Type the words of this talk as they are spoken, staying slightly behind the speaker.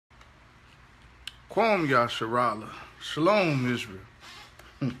Kwam Yasharala. Shalom, Israel.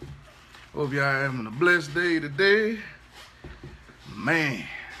 Hope y'all having a blessed day today. Man,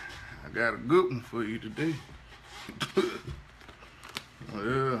 I got a good one for you today.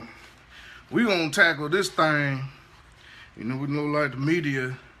 Well, we gonna tackle this thing. You know, we know like the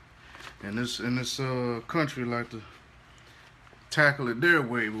media in this country like to tackle it their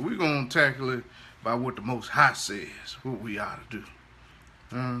way, but we gonna tackle it by what the Most High says, what we ought to do.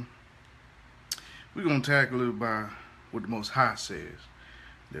 We're going to tackle it by what the Most High says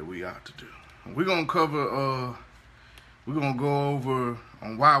that we ought to do. We're going to cover, we're going to go over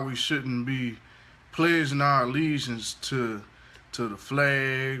on why we shouldn't be pledging our allegiance to the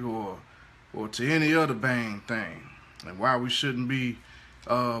flag or to any other bang thing, and why we shouldn't be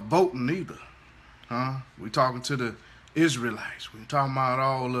voting either. We're talking to the Israelites. We're talking about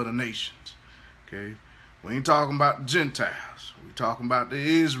all other nations. Okay? We ain't talking about the Gentiles. We're talking about the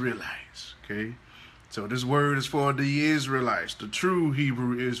Israelites. Okay? So this word is for the Israelites, the true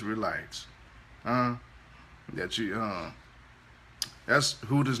Hebrew Israelites. That's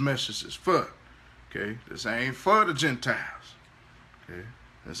who this message is for. Okay? This ain't for the Gentiles. Okay?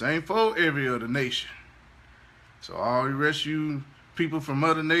 This ain't for every other nation. So all the rest of you people from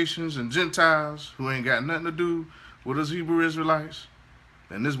other nations and Gentiles who ain't got nothing to do with us Hebrew Israelites,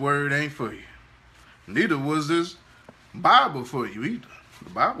 then this word ain't for you. Neither was this Bible for you either. The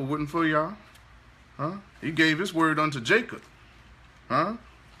Bible wasn't for y'all. He gave his word unto Jacob. He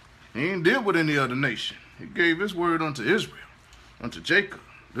ain't deal with any other nation. He gave his word unto Israel, unto Jacob.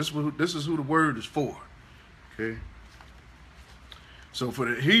 This is who the word is for. Okay? So for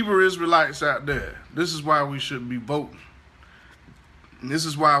the Hebrew Israelites out there, this is why we shouldn't be voting. And this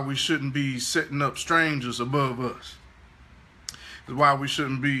is why we shouldn't be setting up strangers above us. This is why we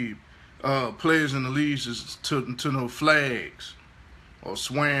shouldn't be pledging allegiance to no flags, or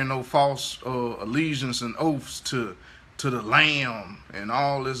swearing no false allegiance and oaths to the Lamb and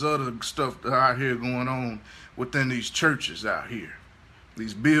all this other stuff that out here going on within these churches out here.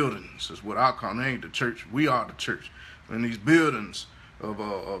 These buildings is what I call them. They ain't the church. We are the church. And these buildings of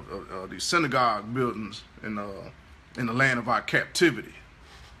these synagogue buildings in the land of our captivity.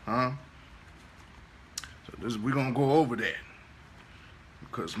 So we're going to go over that.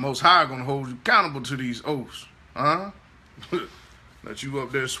 Because Most High going to hold you accountable to these oaths. That you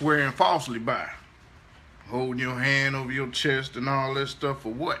up there swearing falsely by. Holding your hand over your chest and all that stuff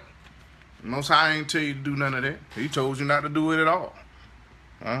for what? Most High ain't tell you to do none of that. He told you not to do it at all.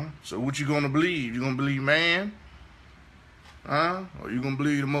 So what you going to believe? You going to believe man? Or you going to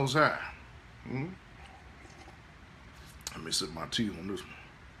believe the Most High? Let me sip my tea on this one.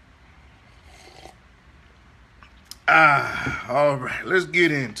 All right, let's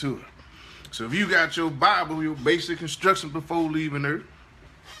get into it. So if you got your Bible, your basic instructions before leaving Earth,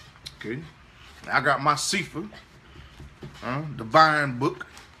 okay, I got my Sefer, divine book.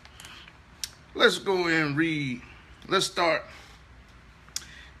 Let's go ahead and read. Let's start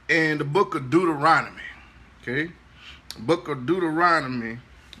in the book of Dueteronomy, okay? Book of Dueteronomy,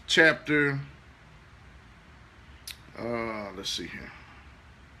 chapter, let's see here.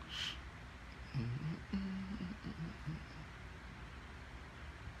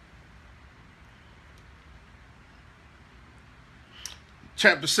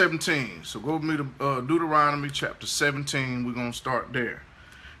 Chapter 17. So go with me to Dueteronomy chapter 17. We're going to start there.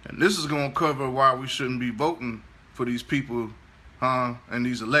 And this is going to cover why we shouldn't be voting for these people in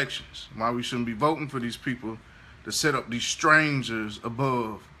these elections. Why we shouldn't be voting for these people to set up these strangers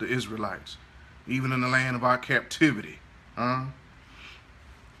above the Israelites, even in the land of our captivity.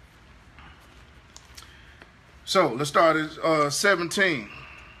 So let's start at 17.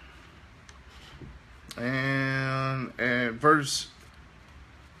 And at verse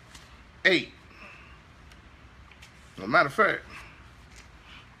 8. As a matter of fact,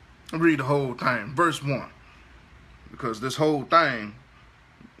 I'll read the whole thing, verse 1, because this whole thing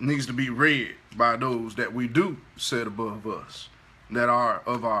needs to be read by those that we do set above us, that are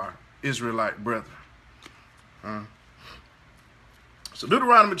of our Israelite brethren. So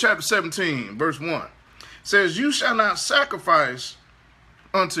Deuteronomy chapter 17, verse 1 says, "You shall not sacrifice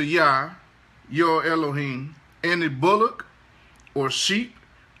unto Yah, your Elohim, any bullock or sheep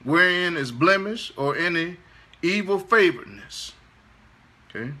wherein is blemish or any evil favoredness."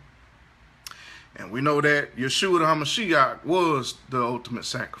 Okay. And we know that Yeshua the HaMashiach was the ultimate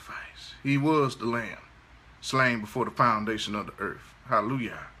sacrifice. He was the lamb slain before the foundation of the earth.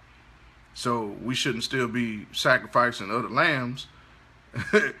 Hallelujah. So we shouldn't still be sacrificing other lambs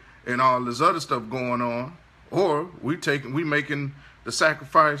and all this other stuff going on, or we making the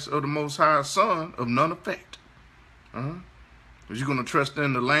sacrifice of the Most High Son of none effect. Is you going to trust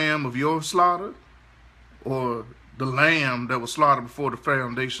in the lamb of your slaughter or the lamb that was slaughtered before the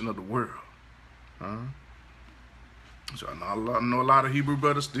foundation of the world. So I know a lot of Hebrew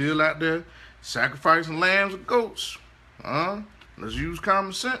brothers still out there sacrificing lambs and goats. Let's use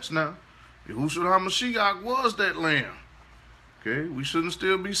common sense now. Yahushua HaMashiach was that lamb. Okay, we shouldn't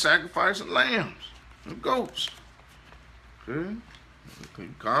still be sacrificing lambs and goats. Okay,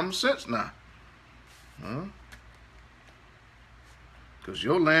 common sense now. Because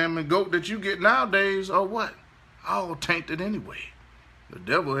your lamb and goat that you get nowadays are what? All tainted anyway. The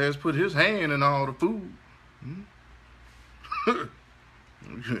devil has put his hand in all the food. There's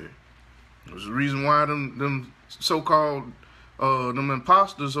the reason why them so-called them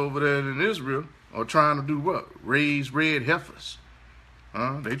imposters over there in Israel are trying to do what? Raise red heifers.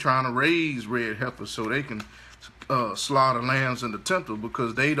 They trying to raise red heifers so they can slaughter lambs in the temple,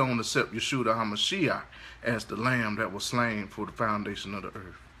 because they don't accept Yeshua HaMashiach as the lamb that was slain for the foundation of the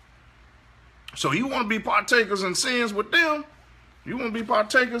earth. So you want to be partakers in sins with them? You want to be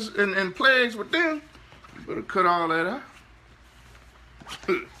partakers in plagues with them? You better cut all that out.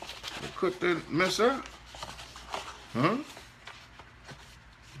 Cut that mess out.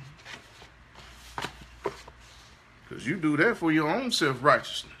 Because you do that for your own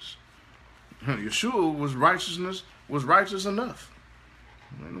self-righteousness. Yeshua was righteous enough.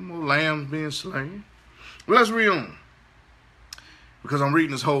 Ain't no more lambs being slain. Well, let's read on. Because I'm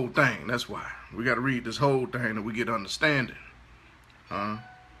reading this whole thing. That's why. We got to read this whole thing that we get understanding. On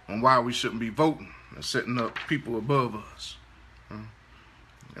why we shouldn't be voting and setting up people above us. And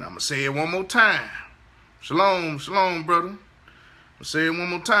I'm going to say it one more time. Shalom, shalom, brother. I'll say it one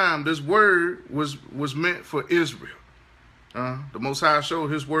more time. This word was meant for Israel. The Most High showed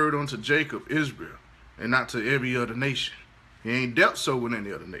his word unto Jacob, Israel, and not to every other nation. He ain't dealt so with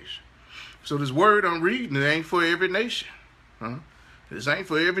any other nation. So this word I'm reading, it ain't for every nation. This ain't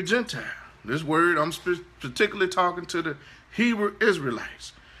for every Gentile. This word, I'm particularly talking to the Hebrew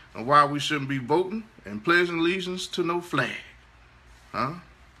Israelites, and why we shouldn't be voting and pledging allegiance to no flag.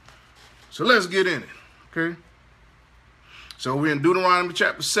 So let's get in it, okay? So we're in Dueteronomy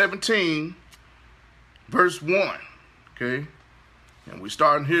chapter 17, verse 1, okay? And we're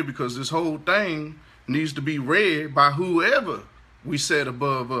starting here because this whole thing needs to be read by whoever we set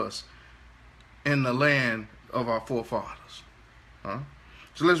above us in the land of our forefathers.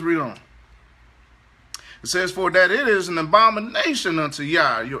 So let's read on. It says, for that it is an abomination unto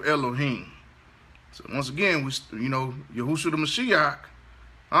Yah, your Elohim. So once again, Yahushua the Mashiach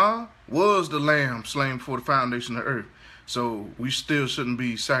was the lamb slain before the foundation of the earth. So we still shouldn't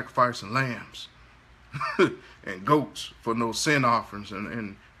be sacrificing lambs and goats for no sin offerings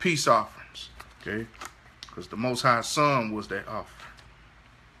and peace offerings. Okay? Because the Most High Son was that offering.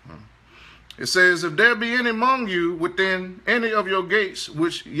 It says, if there be any among you within any of your gates,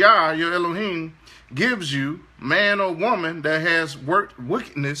 which Yah, your Elohim, gives you, man or woman, that has worked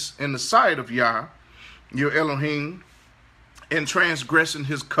wickedness in the sight of Yah, your Elohim, in transgressing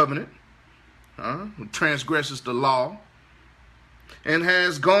his covenant, who transgresses the law, and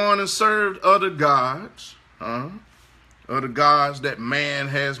has gone and served other gods that man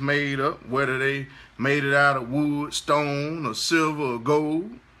has made up, whether they made it out of wood, stone, or silver, or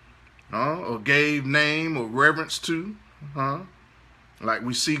gold, or gave name or reverence to, like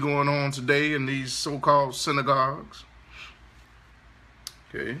we see going on today in these so-called synagogues.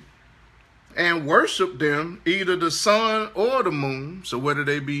 Okay. And worship them, either the sun or the moon, so whether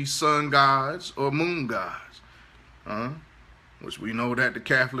they be sun gods or moon gods, which we know that the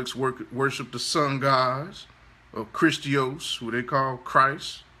Catholics worship the sun gods, or Christios, who they call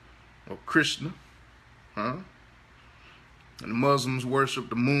Christ, or Krishna, and the Muslims worship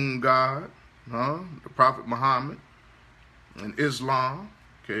the moon god, the Prophet Muhammad, and Islam,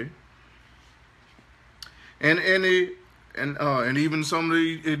 okay, and even some of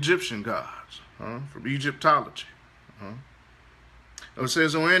the Egyptian gods, from Egyptology. It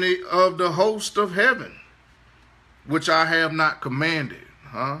says, on any of the host of heaven, which I have not commanded,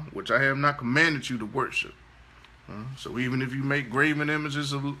 which I have not commanded you to worship. So even if you make graven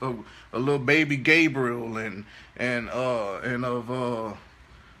images of a little baby Gabriel and of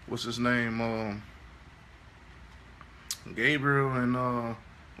what's his name, Gabriel, and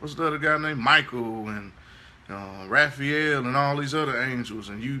what's the other guy named Michael, and Raphael, and all these other angels,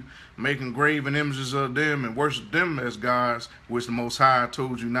 and you making graven images of them and worship them as gods, which the Most High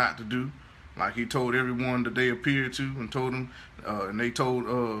told you not to do, like he told everyone that they appeared to, and told them, and they told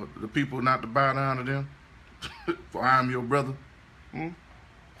the people not to bow down to them, for I am your brother. This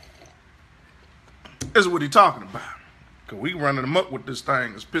is what he's talking about. Because we running them up with this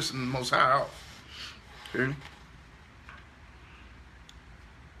thing. It's pissing the Most High off. Okay?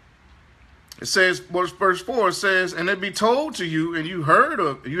 It says, verse 4, it says, and it be told to you, and you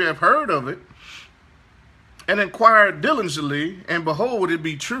have heard of it, and inquired diligently, and behold, it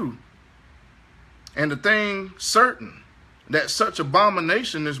be true. And the thing certain, that such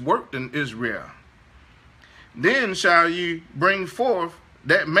abomination is worked in Israel. Then shall ye bring forth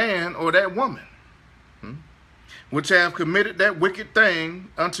that man or that woman, which have committed that wicked thing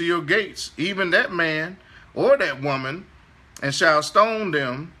unto your gates, even that man or that woman, and shall stone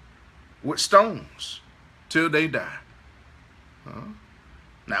them with stones till they die.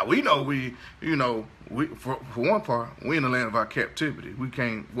 Now we know for one part, we in the land of our captivity. We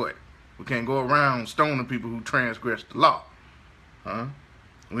can't We can't go around stoning people who transgress the law.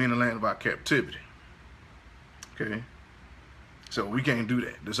 We in the land of our captivity. Okay? So we can't do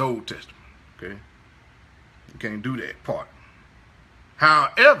that. This Old Testament. Okay? We can't do that part.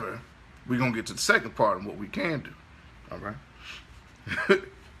 However, we're going to get to the second part of what we can do. All right?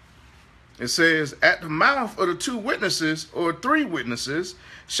 It says, at the mouth of the 2 witnesses or 3 witnesses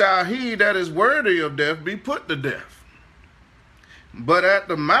shall he that is worthy of death be put to death. But at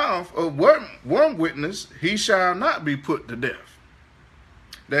the mouth of one witness he shall not be put to death.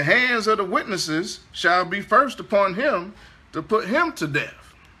 The hands of the witnesses shall be first upon him to put him to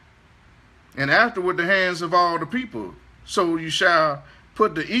death, and afterward the hands of all the people. So you shall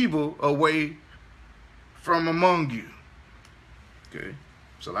put the evil away from among you. Okay.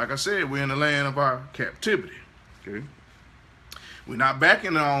 So like I said, we're in the land of our captivity. Okay. We're not back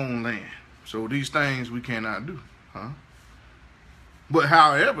in our own land. So these things we cannot do. But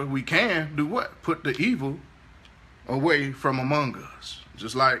however, we can do what? Put the evil away from among us.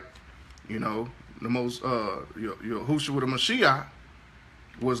 Just like, the most, Yahushua the Mashiach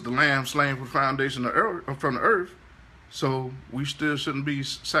was the lamb slain for the foundation of earth, from the earth. So we still shouldn't be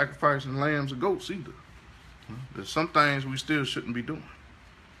sacrificing lambs or goats either. There's some things we still shouldn't be doing,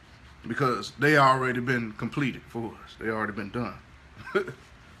 because they already been completed for us. They already been done. You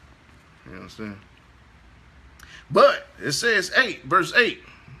understand? But it says verse 8,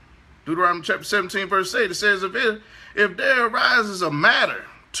 Deuteronomy chapter 17, verse 8, it says, if there arises a matter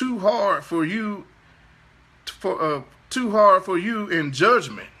too hard for you in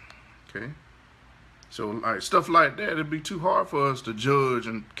judgment, okay? So like stuff like that, it'd be too hard for us to judge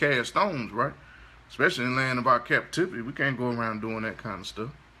and cast stones, right? Especially in the land of our captivity. We can't go around doing that kind of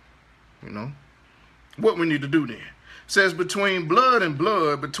stuff. What we need to do then? It says, between blood and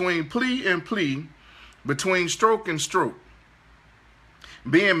blood, between plea and plea, between stroke and stroke,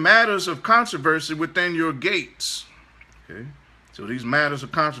 being matters of controversy within your gates. Okay, so these matters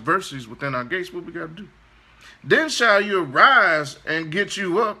of controversies within our gates, what we got to do? Then shall you arise and get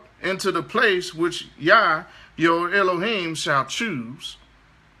you up into the place which Yah, your Elohim, shall choose.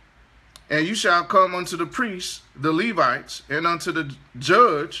 And you shall come unto the priests, the Levites, and unto the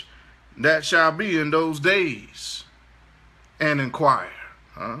judge that shall be in those days, and inquire.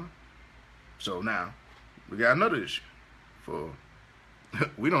 So now, we got another issue.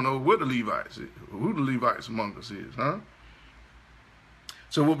 We don't know who the Levites among us is,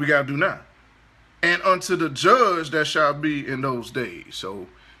 So what we got to do now? And unto the judge that shall be in those days. So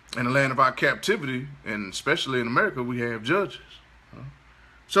in the land of our captivity, and especially in America, we have judges.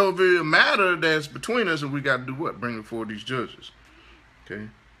 So if it's a matter that's between us, and we got to do what? Bring before these judges. Okay?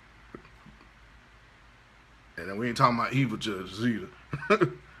 And then we ain't talking about evil judges either.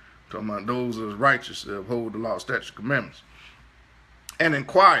 Talking about those that are righteous, that uphold the law, statutes, commandments. And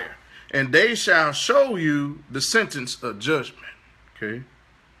inquire, and they shall show you the sentence of judgment. Okay?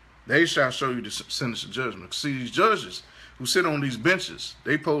 They shall show you the sentence of judgment. See, these judges who sit on these benches,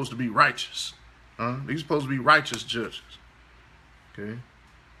 they supposed to be righteous. These supposed to be righteous judges. Okay?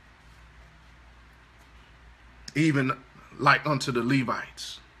 Even like unto the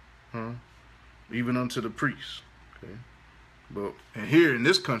Levites. Even unto the priests. Okay? And here in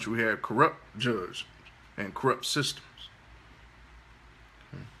this country, we have corrupt judges and corrupt systems.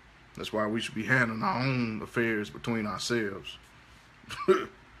 Okay? That's why we should be handling our own affairs between ourselves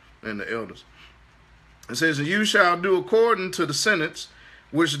and the elders. It says, and you shall do according to the sentence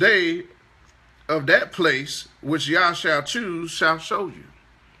which they of that place which Yah shall choose shall show you.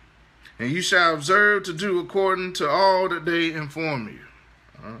 And you shall observe to do according to all that they inform you.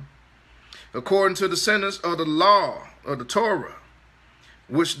 According to the sentence of the law of the Torah,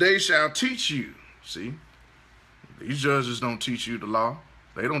 which they shall teach you. See, these judges don't teach you the law.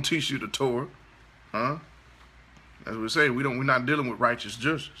 They don't teach you the Torah. As we say, we're not dealing with righteous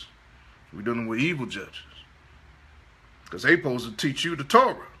judges. We're dealing with evil judges. Because they supposed to teach you the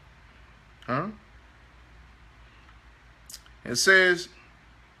Torah. It says,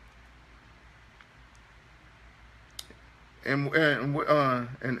 and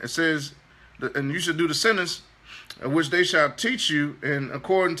it says, and you shall do the sentence which they shall teach you, and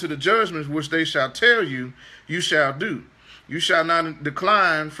according to the judgments which they shall tell you, you shall do. You shall not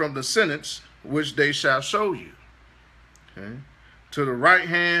decline from the sentence which they shall show you, okay, to the right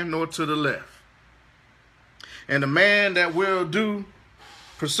hand nor to the left. And the man that will do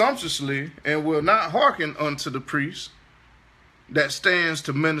presumptuously and will not hearken unto the priest that stands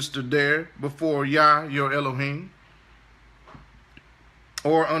to minister there before Yah your Elohim,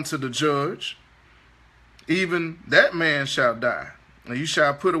 or unto the judge, even that man shall die, and you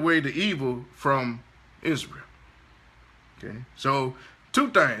shall put away the evil from Israel. Okay, so two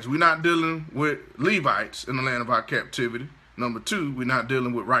things. We're not dealing with Levites in the land of our captivity. Number two, we're not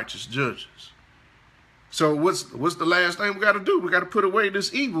dealing with righteous judges. So what's the last thing we got to do? We got to put away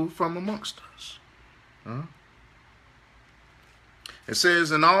this evil from amongst us. It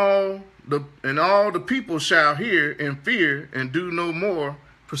says, and all the people shall hear and fear and do no more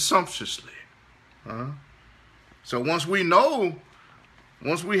presumptuously. So once we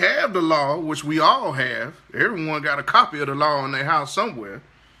have the law, which we all have, everyone got a copy of the law in their house somewhere,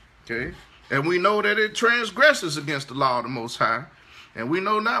 okay? And we know that it transgresses against the law of the Most High. And we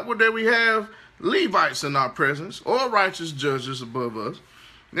know not that we have Levites in our presence or righteous judges above us.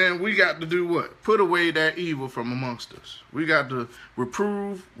 Then we got to do what? Put away that evil from amongst us. We got to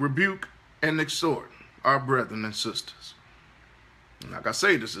reprove, rebuke, and exhort our brethren and sisters. And like I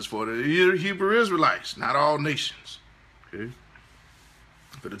say, this is for the Hebrew Israelites, not all nations. Okay?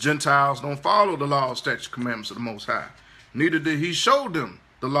 For the Gentiles don't follow the law, statutes, commandments of the Most High. Neither did he show them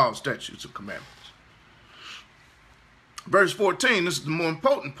the law, statutes, and commandments. Verse 14, this is the more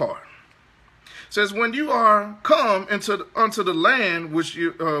important part. It says, when you are come unto the land which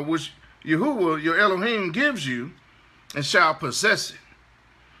Yahuwah, your Elohim, gives you, and shall possess it,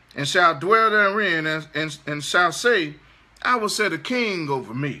 and shall dwell therein, and shall say, I will set a king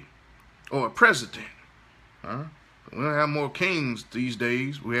over me, or a president. We don't have more kings these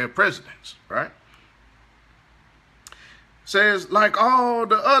days. We have presidents, right? It says, like as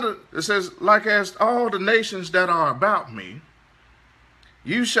all the nations that are about me,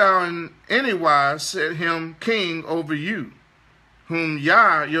 you shall in any wise set him king over you, whom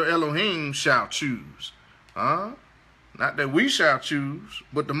Yah your Elohim shall choose. Not that we shall choose,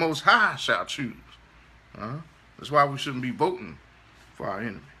 but the Most High shall choose. That's why we shouldn't be voting for our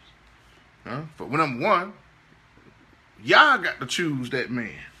enemies. For number one, Yah got to choose that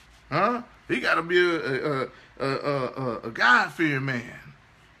man. He got to be a God-fearing man.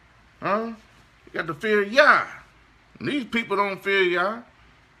 You got to fear Yah. And these people don't fear Yah.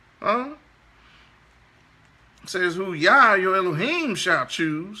 It says, who Yah your Elohim shall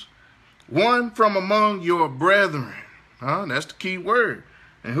choose, one from among your brethren. That's the key word.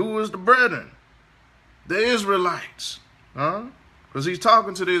 And who is the brethren? The Israelites. Because he's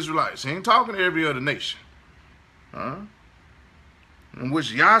talking to the Israelites. He ain't talking to every other nation. In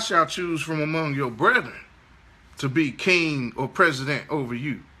which Yah shall choose from among your brethren to be king or president over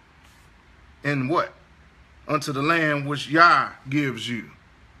you. And what? Unto the land which Yah gives you.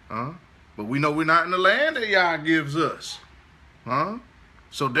 But we know we're not in the land that Yah gives us.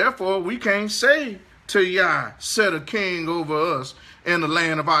 So therefore, we can't say to Yah, set a king over us in the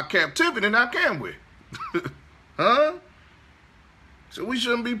land of our captivity, now can we? So we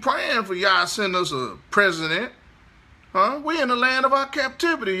shouldn't be praying for Yah send us a president. We in the land of our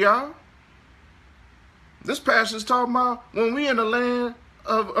captivity, y'all. This passage is talking about when we in the land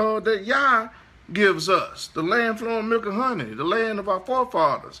of that Yah gives us, the land flowing milk and honey, the land of our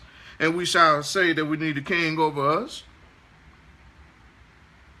forefathers. And we shall say that we need a king over us,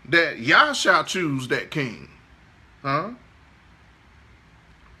 that Yah shall choose that king. Yah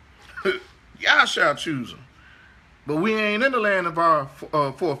shall choose him. But we ain't in the land of our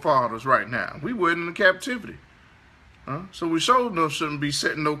forefathers right now. We were in the captivity. So we sure enough shouldn't be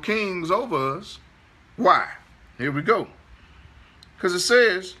setting no kings over us. Why? Here we go. Because it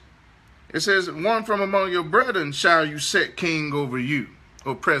says, one from among your brethren shall you set king over you,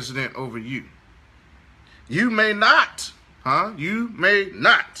 or president over you. You may not. You may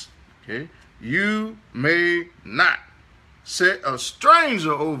not. Okay? You may not set a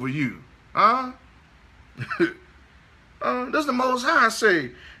stranger over you. Does the Most High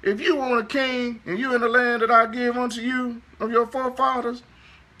say, if you want a king and you in the land that I give unto you of your forefathers,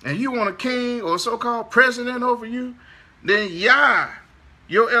 and you want a king or so-called president over you, then Yah,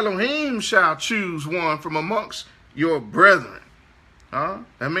 your Elohim, shall choose one from amongst your brethren.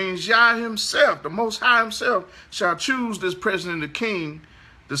 That means Yah himself, the Most High himself, shall choose this president and king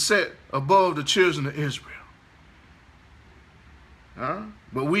to set above the children of Israel.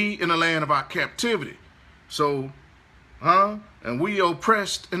 But we in the land of our captivity. So, and we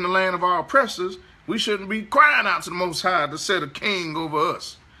oppressed in the land of our oppressors, we shouldn't be crying out to the Most High to set a king over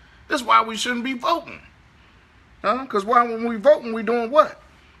us. That's why we shouldn't be voting. Because when we voting, we doing what?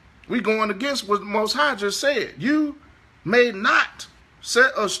 We going against what the Most High just said. You may not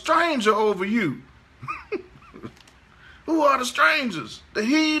set a stranger over you. Who are the strangers? The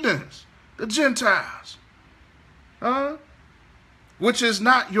heathens, the Gentiles. Which is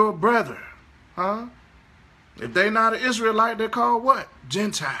not your brother. If they're not an Israelite, they're called what?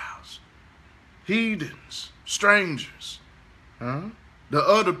 Gentiles. Heathens. Strangers. The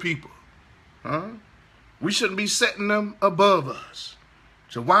other people. We shouldn't be setting them above us.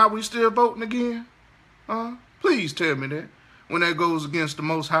 So why are we still voting again? Please tell me that when that goes against the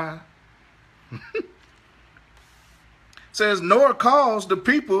Most High. Says, nor caused the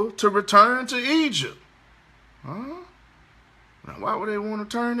people to return to Egypt. Now, why would they want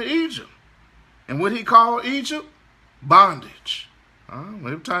to turn to Egypt? And what he called Egypt? Bondage.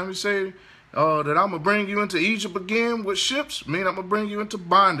 Every time he say that I'm going to bring you into Egypt again with ships, mean I'm going to bring you into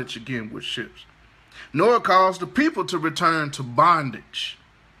bondage again with ships. Nor caused the people to return to bondage.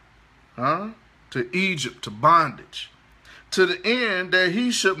 To Egypt, to bondage. To the end that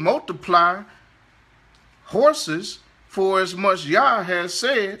he should multiply horses, for as much Yah has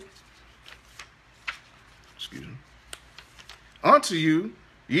said, unto you,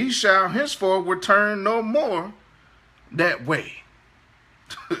 ye shall henceforth return no more that way.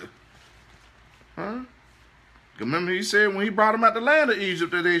 Remember he said when he brought them out the land of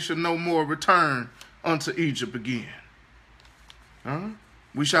Egypt that they should no more return unto Egypt again.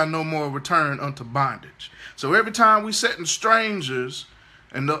 We shall no more return unto bondage. So every time we setting strangers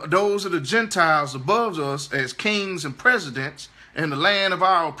and those of the Gentiles above us as kings and presidents in the land of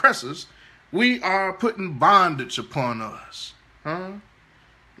our oppressors, we are putting bondage upon us.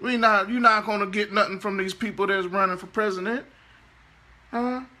 You're not going to get nothing from these people that's running for president.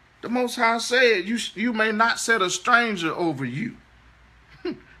 The Most High said you may not set a stranger over you,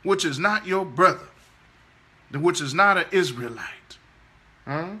 which is not your brother, which is not an Israelite.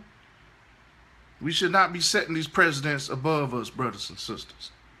 We should not be setting these presidents above us, brothers and sisters,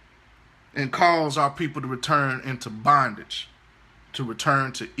 and cause our people to return into bondage, to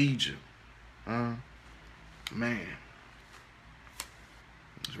return to Egypt. Man,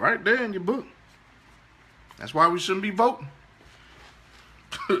 it's right there in your book. That's why we shouldn't be voting.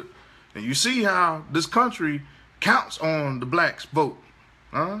 And you see how this country counts on the blacks vote.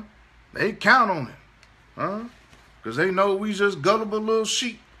 They count on it. Because they know we just gullible little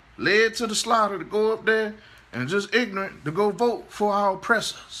sheep led to the slaughter to go up there and just ignorant to go vote for our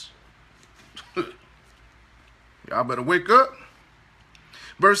oppressors. Y'all better wake up.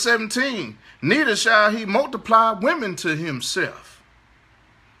 Verse 17, neither shall he multiply women to himself,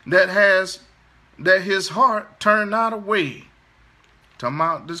 that his heart turn not away. Talking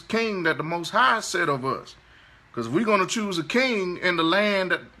about this king that the Most High set of us. Because if we're going to choose a king in the land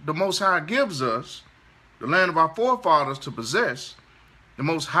that the Most High gives us, the land of our forefathers to possess, the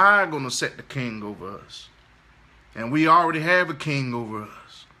Most High going to set the king over us. And we already have a king over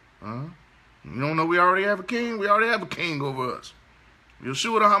us. You don't know we already have a king? We already have a king over us.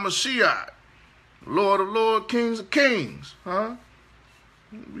 Yeshua the HaMashiach, Lord of Lords, Kings of Kings.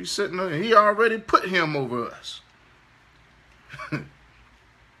 We sitting there, he already put him over us.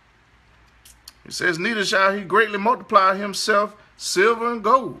 It says, neither shall he greatly multiply himself silver and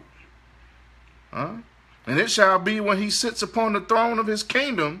gold. And it shall be when he sits upon the throne of his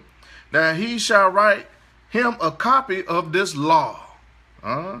kingdom that he shall write him a copy of this law.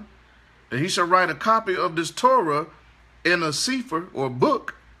 That he shall write a copy of this Torah in a sefer or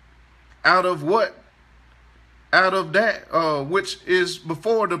book out of what? Out of that which is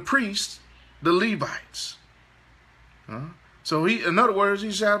before the priests, the Levites. So in other words,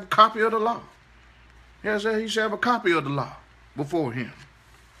 he shall have a copy of the law. Yes, he shall have a copy of the law before him.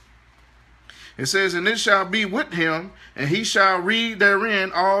 It says, and it shall be with him, and he shall read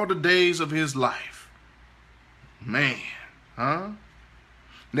therein all the days of his life. Man,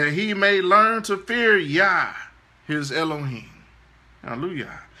 that he may learn to fear Yah, his Elohim.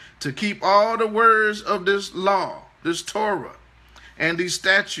 Hallelujah. To keep all the words of this law, this Torah, and these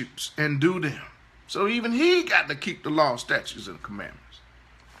statutes, and do them. So even he got to keep the law, statutes, and commandments.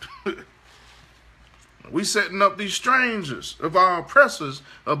 We setting up these strangers of our oppressors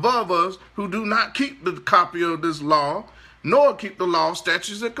above us who do not keep the copy of this law, nor keep the law,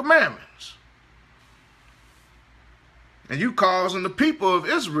 statutes, and commandments. And you causing the people of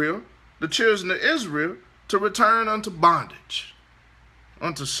Israel, the children of Israel, to return unto bondage,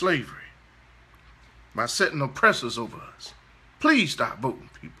 unto slavery, by setting oppressors over us. Please stop voting,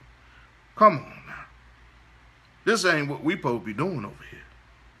 people. Come on This ain't what we supposed to be doing over here.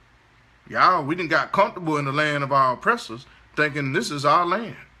 Y'all, we done got comfortable in the land of our oppressors, thinking this is our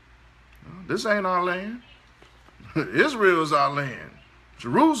land. This ain't our land. Israel is our land.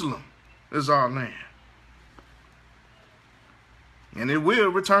 Jerusalem is our land. And it will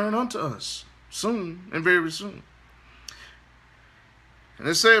return unto us soon and very soon. And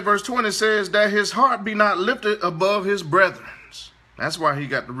it says, verse 20 says, that his heart be not lifted above his brethren's. That's why he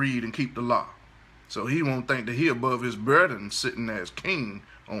got to read and keep the law. So he won't think that he above his brethren sitting as king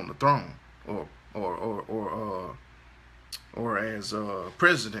on the throne or as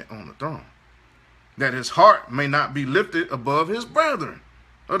president on the throne. That his heart may not be lifted above his brethren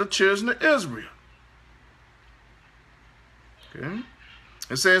or the children of Israel. Okay.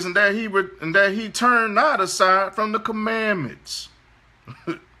 It says, and that he turn not aside from the commandments,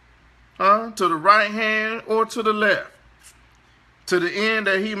 to the right hand or to the left, to the end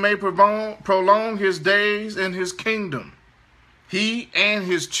that he may prolong his days in his kingdom, he and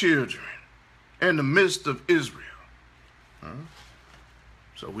his children, in the midst of Israel.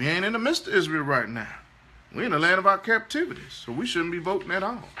 So we ain't in the midst of Israel right now. We're in the land of our captivity, so we shouldn't be voting at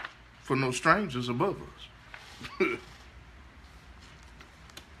all for no strangers above us.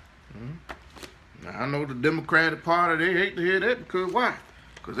 Now, I know the Democratic Party, they hate to hear that because why?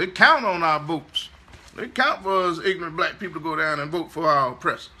 Because they count on our votes. They count for us ignorant black people to go down and vote for our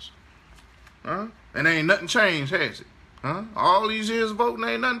oppressors. And ain't nothing changed, has it? All these years of voting,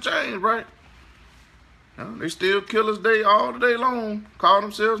 ain't nothing changed, right? They still kill us all the day long, call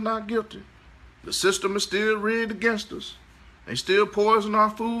themselves not guilty. The system is still rigged against us. They still poison our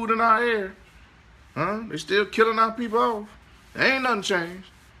food and our air. They still killing our people off. There ain't nothing changed.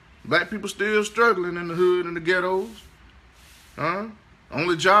 Black people still struggling in the hood and the ghettos.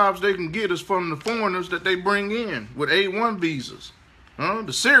 Only jobs they can get is from the foreigners that they bring in with A1 visas.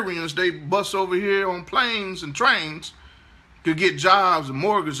 The Syrians they bust over here on planes and trains could get jobs and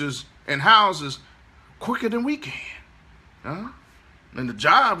mortgages and houses quicker than we can. And the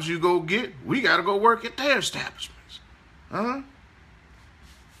jobs you go get, we got to go work at their establishments. And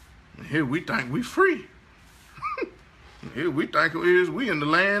here we think we free. Here we think we in the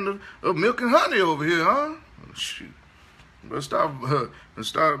land of milk and honey over here, Shoot. Better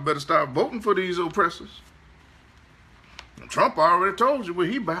start voting for these oppressors. And Trump already told you what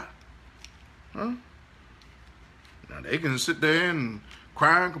he about. Now they can sit there and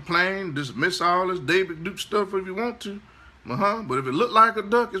cry and complain, dismiss all this David Duke stuff if you want to. But if it look like a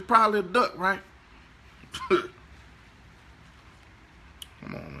duck, it's probably a duck, right? Come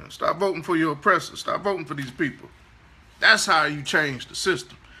on, man. Stop voting for your oppressors. Stop voting for these people. That's how you change the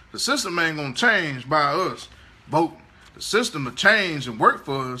system. The system ain't going to change by us voting. The system will change and work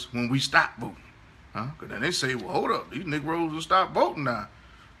for us when we stop voting. Because then they say, well, hold up. These Negroes will stop voting now.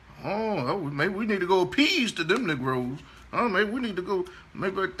 Maybe we need to go appease to them Negroes. Maybe we need to go,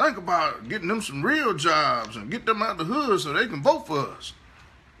 maybe think about getting them some real jobs and get them out the hood so they can vote for us.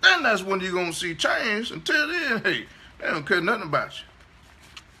 Then that's when you're going to see change. Until then, hey, they don't care nothing about you.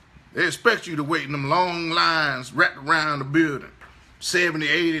 They expect you to wait in them long lines wrapped around the building. 70,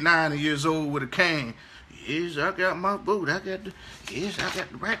 80, 90 years old with a cane. Yes, I got my vote. I got the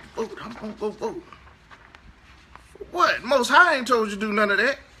right to vote. I'm going to go vote. For what? Most High ain't told you to do none of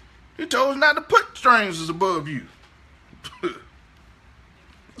that. He told you not to put strangers above you.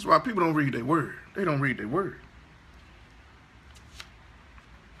 That's why people don't read their word. They don't read their word.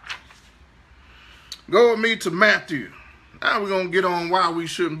 Go with me to Matthew. Now we're going to get on why we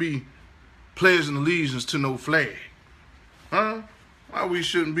shouldn't be pledging allegiance to no flag. Why we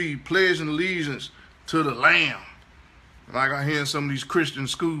shouldn't be pledging allegiance to the Lamb. Like I hear in some of these Christian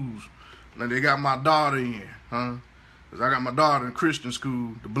schools. Like they got my daughter in, Because I got my daughter in Christian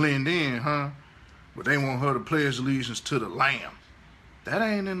school to blend in, But they want her to pledge allegiance to the Lamb. That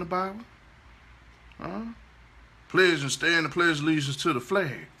ain't in the Bible. Pledge and stand to pledge allegiance to the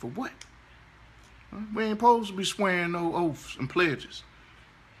flag. For what? We ain't supposed to be swearing no oaths and pledges.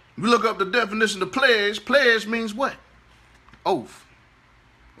 If you look up the definition of pledge, pledge means what? Oath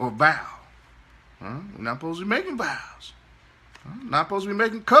or vow. We're not supposed to be making vows. Not supposed to be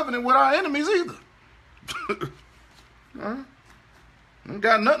making covenant with our enemies either. Ain't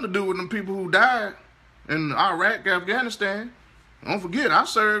got nothing to do with them people who died in Iraq, Afghanistan. Don't forget, I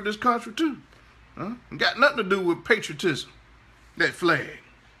served this country too. Ain't got nothing to do with patriotism. That flag.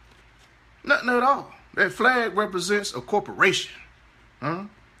 Nothing at all. That flag represents a corporation. And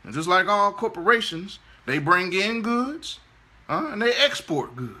just like all corporations, they bring in goods and they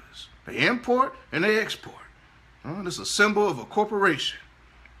export goods. They import and they export. This is a symbol of a corporation.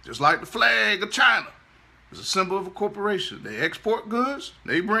 Just like the flag of China. It's a symbol of a corporation. They export goods,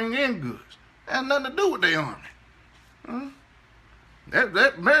 they bring in goods. It has nothing to do with their army. Huh?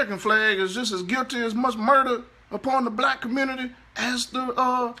 That American flag is just as guilty as much murder upon the black community as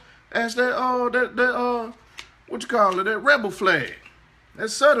that what you call it, that rebel flag, that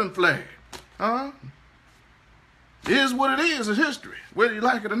Southern flag. Huh? It is what it is in history, whether you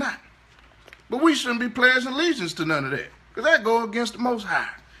like it or not. But we shouldn't be pledging allegiance to none of that, because that goes against the Most High,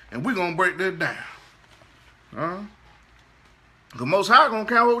 and we're going to break that down. Huh? The Most High going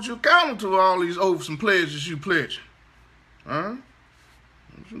to count what you counting to all these oaths and pledges you pledging. Huh?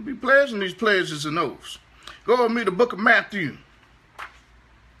 You shouldn't be pledging these pledges and oaths. Go with me to the book of Matthew.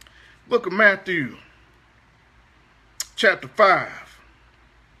 Book of Matthew, chapter 5.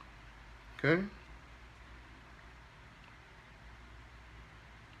 Okay?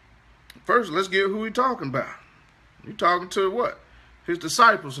 First, let's get who we're talking about. You're talking to what? His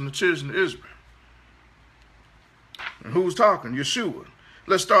disciples and the children of Israel. And who's talking? Yeshua.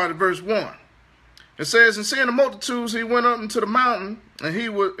 Let's start at verse 1. It says, and seeing the multitudes, he went up into the mountain,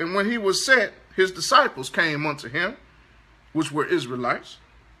 and when he was set, his disciples came unto him, which were Israelites.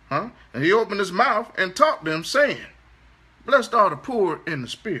 And he opened his mouth and taught them, saying, blessed are the poor in the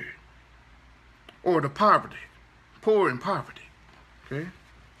spirit, or the poor in poverty. Okay?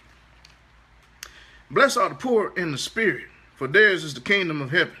 Blessed are the poor in the spirit, for theirs is the kingdom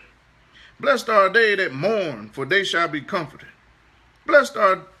of heaven. Blessed are they that mourn, for they shall be comforted. Blessed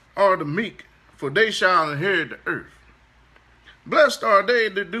are the meek, for they shall inherit the earth. Blessed are they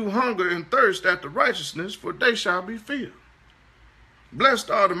that do hunger and thirst after righteousness, for they shall be filled.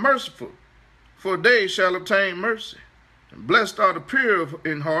 Blessed are the merciful, for they shall obtain mercy. And blessed are the pure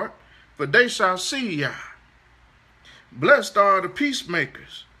in heart, for they shall see Yah. Blessed are the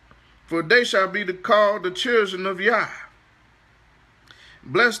peacemakers, for they shall be called the children of Yah.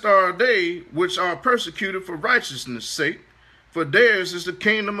 Blessed are they which are persecuted for righteousness' sake, for theirs is the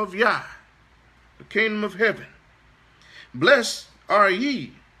kingdom of Yah, the kingdom of heaven. Blessed are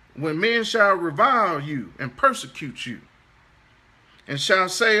ye when men shall revile you and persecute you, and shall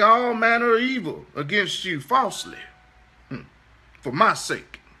say all manner of evil against you falsely, for my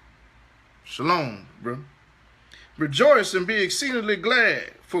sake. Shalom, bro. Rejoice and be exceedingly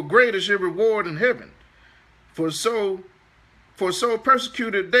glad, for great is your reward in heaven. For so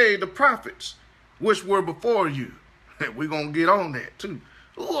persecuted they the prophets which were before you. We're going to get on that too.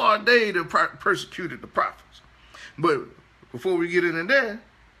 Who are they that persecuted the prophets? But before we get into there,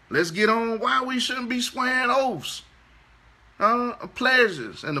 let's get on why we shouldn't be swearing oaths.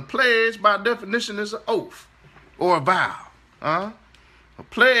 Pledges. And a pledge by definition is an oath or a vow. A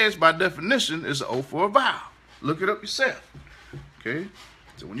pledge by definition is an oath or a vow. Look it up yourself. Okay?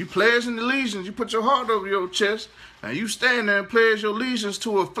 So when you pledge an allegiance, you put your heart over your chest, and you stand there and pledge your allegiance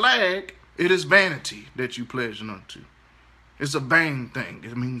to a flag, it is vanity that you pledging unto. It's a vain thing.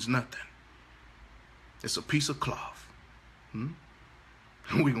 It means nothing. It's a piece of cloth. We're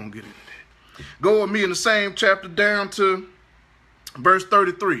going to get into that. Go with me in the same chapter down to verse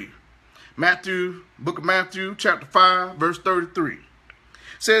 33. Matthew, book of Matthew, chapter 5, verse 33. It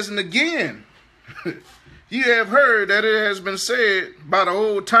says, and again, ye have heard that it has been said by the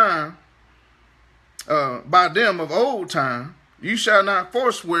old time, by them of old time, you shall not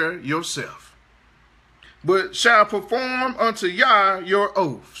forswear yourself, but shall perform unto Yah your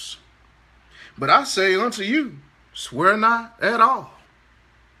oaths. But I say unto you, swear not at all,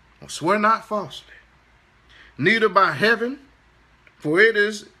 or swear not falsely, neither by heaven, for it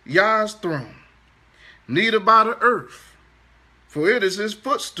is Yah's throne, neither by the earth, for it is his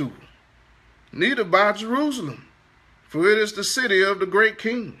footstool, neither by Jerusalem, for it is the city of the great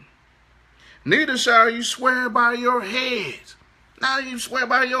king. Neither shall you swear by your head. Now you swear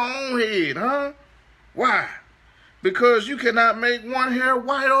by your own head, huh? Why? Because you cannot make one hair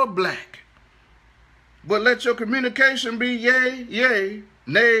white or black. But let your communication be yea, yea,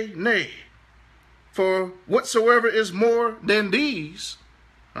 nay, nay. For whatsoever is more than these,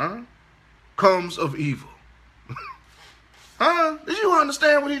 comes of evil. Did you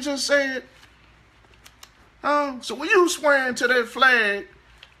understand what he just said? So when you swearing to that flag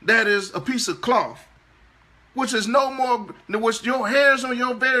that is a piece of cloth, which is no more than which your hairs on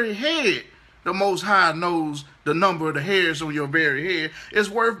your very head, the Most High knows the number of the hairs on your very head, is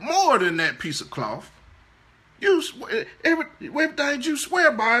worth more than that piece of cloth. Everything you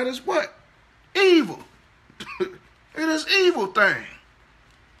swear by it is what? Evil. It is evil thing.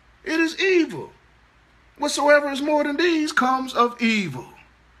 It is evil. Whatsoever is more than these comes of evil.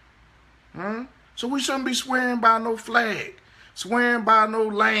 So we shouldn't be swearing by no flag, swearing by no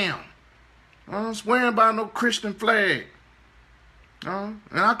lamb, swearing by no Christian flag. And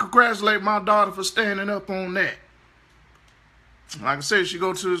I congratulate my daughter for standing up on that. Like I said, she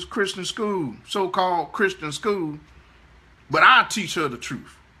go to this Christian school, so-called Christian school, But I teach her the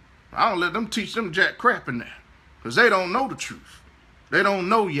truth. I don't let them teach them jack crap in there. Because they don't know the truth. They don't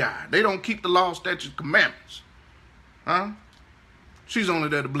know Yah. They don't keep the law, statutes, commandments. Huh? She's only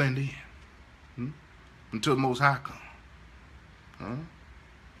there to blend in. Until the Most High comes. Huh?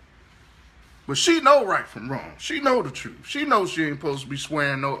 But she know right from wrong. She know the truth. She knows she ain't supposed to be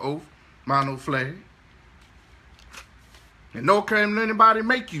swearing no oath, by no flag. And nor can anybody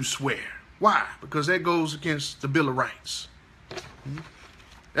make you swear. Why? Because that goes against the Bill of Rights.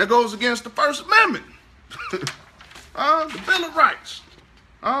 That goes against the First Amendment. The Bill of Rights.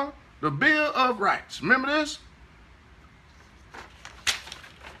 The Bill of Rights. Remember this?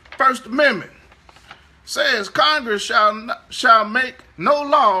 First Amendment says Congress shall make no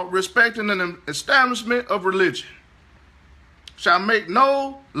law respecting an establishment of religion. Shall make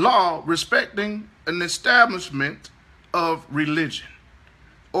no law respecting an establishment of religion,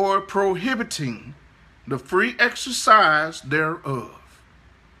 or prohibiting the free exercise thereof.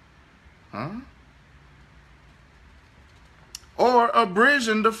 Or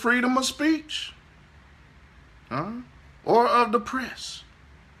abridging the freedom of speech, or of the press,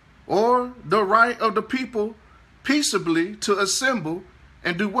 or the right of the people peaceably to assemble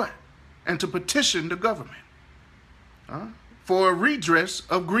and do what? And to petition the government for a redress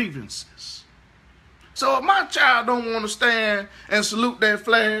of grievances. So if my child don't want to stand and salute that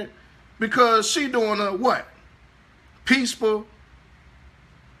flag because she doing a what? Peaceful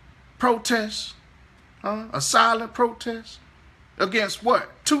protest, a silent protest against what?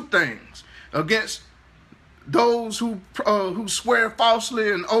 Two things. Against those who swear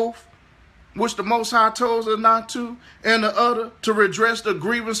falsely an oath, which the Most High told us not to, and the other to redress the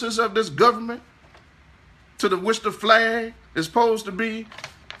grievances of this government, to which the flag is supposed to be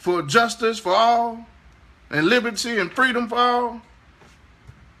for justice for all, and liberty and freedom for all,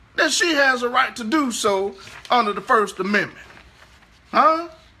 then she has a right to do so under the First Amendment. Under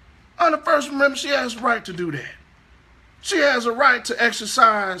the First Amendment, she has a right to do that. She has a right to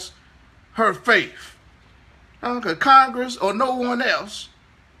exercise her faith. Because Congress or no one else,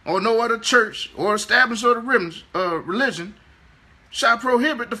 or no other church or establishment of religion shall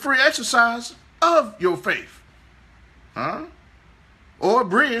prohibit the free exercise of your faith. Or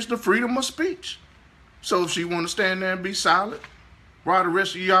abridge the freedom of speech. So if she want to stand there and be silent, while the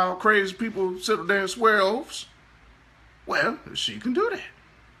rest of y'all crazy people sit there and swear oaths, well, she can do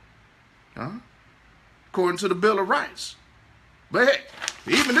that. According to the Bill of Rights. But hey,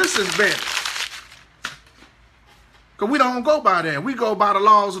 even this is better. Because we don't go by that. We go by the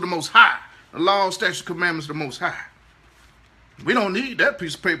laws of the Most High. The laws, statutes, commandments of the Most High. We don't need that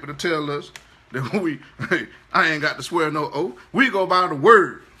piece of paper to tell us that I ain't got to swear no oath. We go by the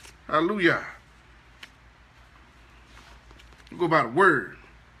word. Hallelujah. We go by the word.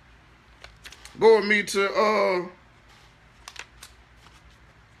 Go with me to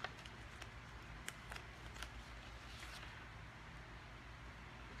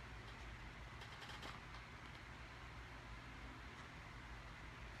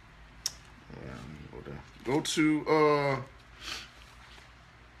go to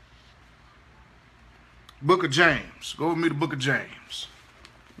Book of James. Go with me to Book of James.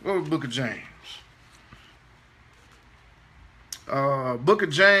 Go to Book of James. Book of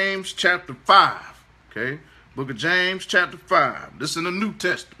James, chapter 5. Okay? Book of James, chapter 5. This is in the New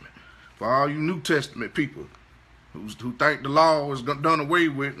Testament. For all you New Testament people who think the law is done away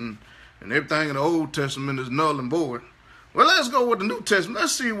with and everything in the Old Testament is null and void. Well, let's go with the New Testament.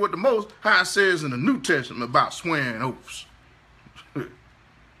 Let's see what the Most High says in the New Testament about swearing oaths.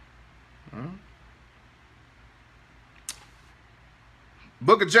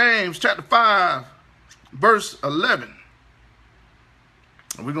 Book of James, chapter 5, verse 11.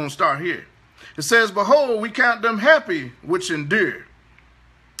 And we're going to start here. It says, behold, we count them happy which endure.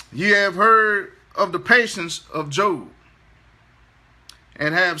 Ye have heard of the patience of Job,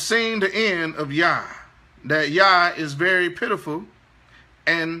 and have seen the end of Yah, that Yah is very pitiful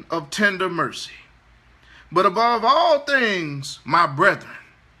and of tender mercy. But above all things, my brethren.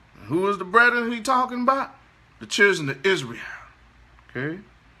 Who is the brethren he talking about? The children of Israel. Okay?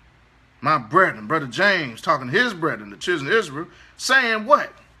 My brethren, Brother James talking to his brethren, the children of Israel, saying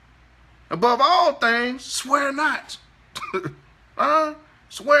what? Above all things, swear not.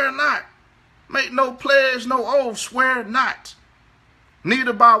 Swear not. Make no pledge, no oath, swear not.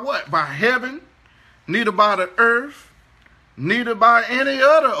 Neither by what? By heaven, neither by the earth, neither by any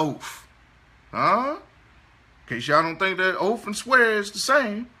other oath. In case y'all don't think that oath and swear is the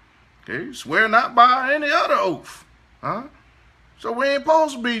same. Okay, swear not by any other oath. So we ain't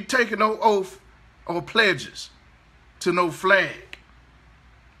supposed to be taking no oath or pledges to no flag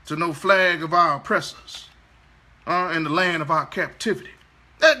of our oppressors. in the land of our captivity.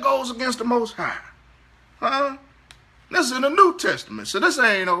 That goes against the Most High. This is in the New Testament, so this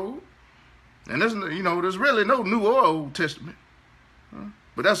ain't old. And this, there's really no New or Old Testament.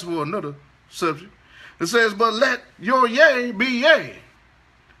 But that's for another subject. It says, but let your yea be yea,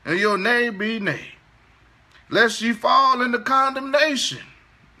 and your nay be nay, lest you fall into condemnation.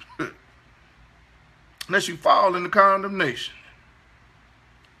 Lest you fall into condemnation.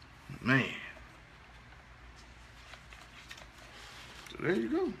 Man. So there you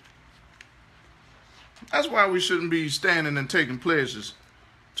go. That's why we shouldn't be standing and taking pledges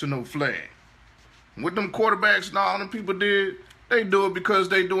to no flag. What them quarterbacks and all them people did, they do it because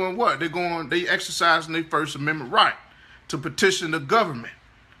they doing what? They exercising their First Amendment right to petition the government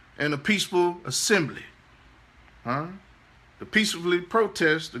in a peaceful assembly. To peacefully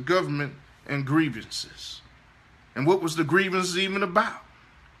protest the government and grievances. And what was the grievances even about?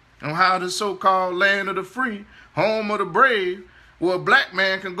 And how the so-called land of the free, home of the brave, where a black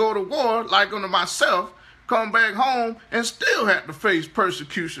man can go to war like unto myself, come back home and still have to face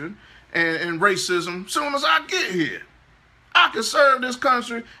persecution and racism soon as I get here. I can serve this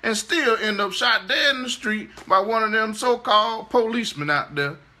country and still end up shot dead in the street by one of them so-called policemen out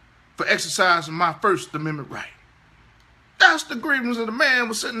there for exercising my First Amendment right. That's the grievance that the man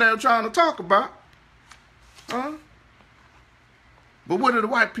was sitting there trying to talk about. But what did the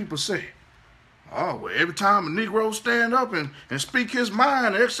white people say? Oh, well, every time a Negro stand up and speak his mind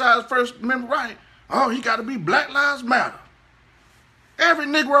and exercise First Amendment right, oh, he got to be Black Lives Matter. Every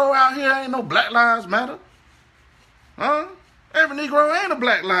Negro out here ain't no Black Lives Matter. Every Negro ain't a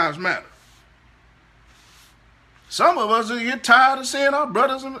Black Lives Matter. Some of us get tired of seeing our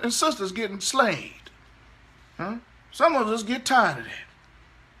brothers and sisters getting slayed. Some of us get tired of that.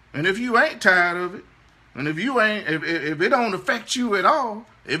 And if you ain't tired of it, and if it don't affect you at all,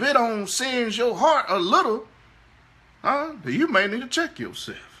 if it don't singe your heart a little, then you may need to check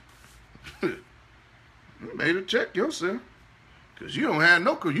yourself. You may need to check yourself. Because you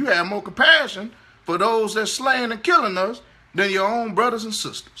have more compassion for those that's slaying and killing us than your own brothers and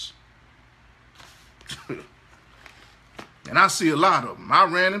sisters. And I see a lot of them. I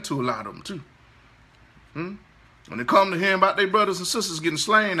ran into a lot of them too. When they come to hear about their brothers and sisters getting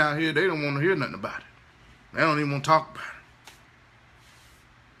slain out here, they don't want to hear nothing about it. They don't even want to talk about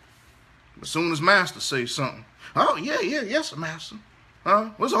it. As soon as master says something, oh, yes, master.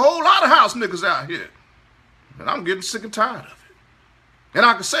 There's a whole lot of house niggas out here. And I'm getting sick and tired of it. And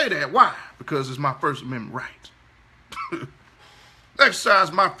I can say that. Why? Because it's my First Amendment right.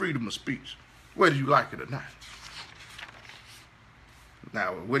 Exercise my freedom of speech, whether you like it or not.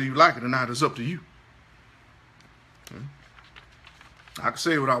 Now, whether you like it or not is up to you. I can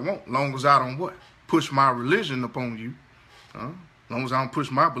say what I want, long as I don't what? Push my religion upon you. Long as I don't push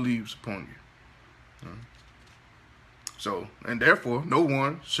my beliefs upon you. So, and therefore, no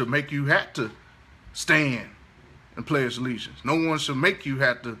one should make you have to stand and pledge allegiance. No one should make you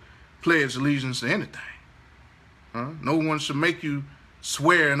have to pledge allegiance to anything. No one should make you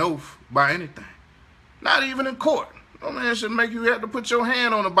swear an oath by anything. Not even in court. No man should make you have to put your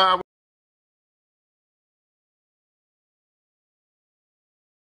hand on the Bible.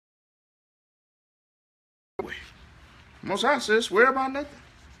 Most High says, swear about nothing.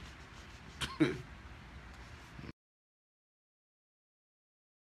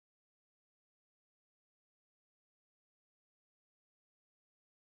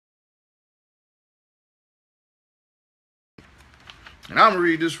 And I'm going to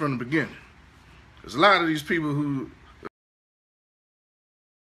read this from the beginning. There's a lot of these people who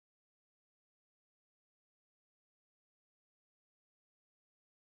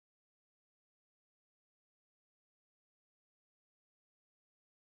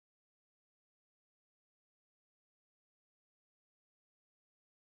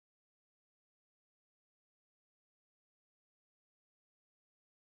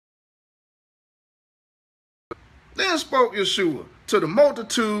then spoke Yeshua to the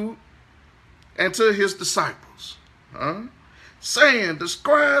multitude and to his disciples, saying, the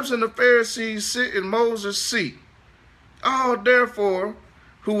scribes and the Pharisees sit in Moses' seat. All therefore,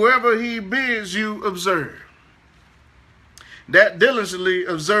 whoever he bids you observe, that diligently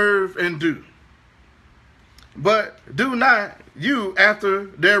observe and do. But do not you after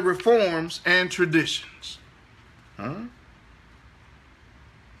their reforms and traditions. But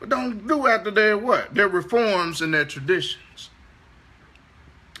don't do after their what? Their reforms and their traditions.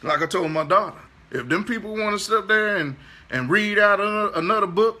 Like I told my daughter, if them people want to sit up there and read out another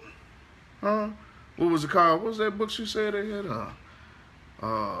book, what was it called? What was that book she said they had?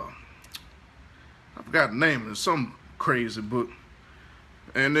 I forgot the name of it. Some crazy book.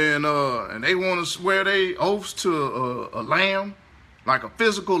 and then and they want to swear they oaths to a lamb, like a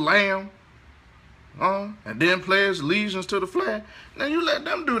physical lamb, and then pledge allegiance to the flag. Now you let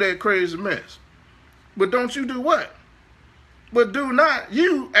them do that crazy mess. But don't you do what? But do not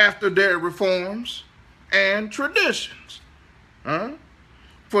you after their reforms and traditions.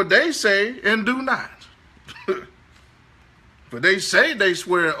 For they say and do not. For they say they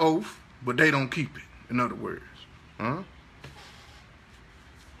swear an oath, but they don't keep it. In other words.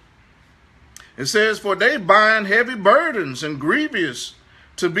 It says, for they bind heavy burdens and grievous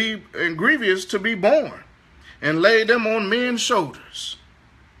to be borne, and lay them on men's shoulders.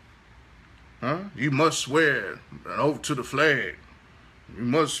 You must swear an oath to the flag. You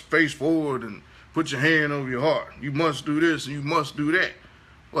must face forward and put your hand over your heart. You must do this and you must do that.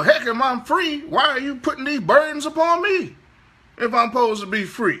 Well, heck, if I'm free, why are you putting these burdens upon me? If I'm supposed to be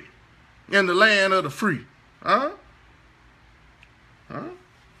free in the land of the free. If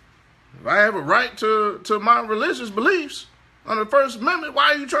I have a right to my religious beliefs under the First Amendment,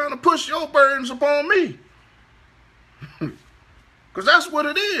 why are you trying to push your burdens upon me? Because that's what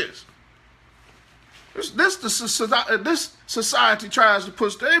it is. This society tries to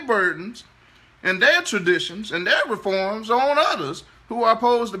push their burdens and their traditions and their reforms on others who are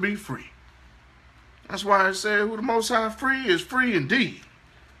supposed to be free. That's why it said, who the Most High free is free indeed.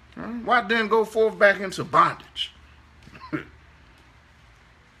 Why then go forth back into bondage?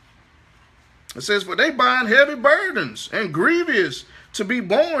 It says, for they bind heavy burdens and grievous to be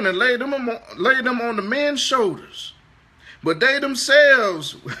borne, and lay them on the men's shoulders. But they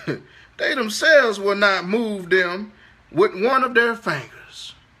themselves will not move them with one of their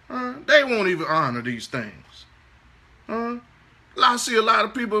fingers. They won't even honor these things. I see a lot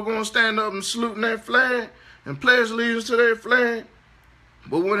of people going to stand up and saluting their flag and pledge allegiance to their flag.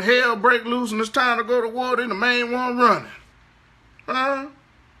 But when hell break loose and it's time to go to war, they the main one running.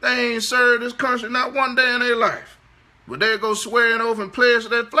 They ain't served this country not one day in their life. But they go swearing over and pledge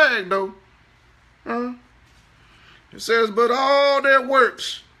that flag, though. It says, but all their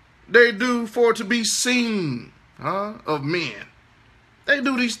works they do for to be seen of men. They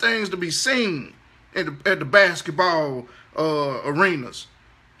do these things to be seen at the basketball arenas,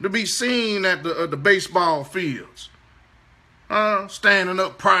 to be seen at the baseball fields, standing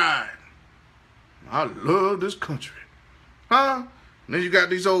up pride. I love this country. And then you got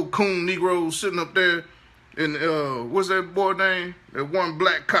these old coon Negroes sitting up there in, what's that boy name? That one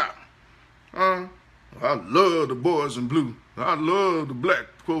black cop. I love the boys in blue. I love the black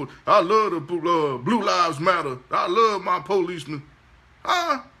quote. I love the Blue Lives Matter. I love my policemen.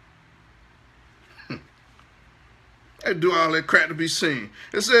 They do all that crap to be seen.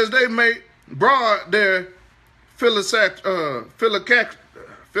 It says they make broad their phylacteries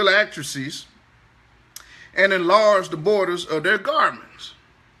and enlarge the borders of their garments.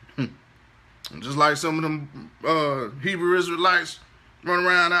 Just like some of them Hebrew Israelites run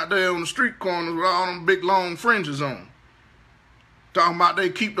around out there on the street corners with all them big long fringes on. Talking about they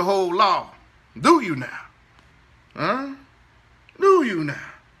keep the whole law. Do you now? Do you now?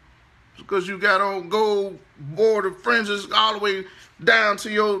 Because you got on gold border fringes all the way down to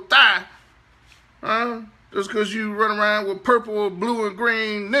your thigh. Just because you run around with purple, blue, and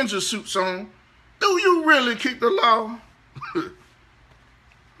green ninja suits on. Do you really keep the law?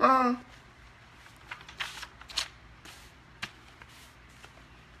 I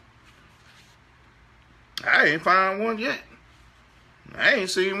ain't found one yet. I ain't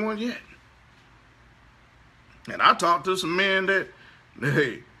seen one yet. And I talked to some men that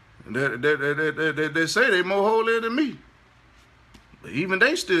say they more holy than me. But even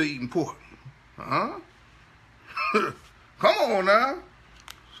they still eating pork. Come on now.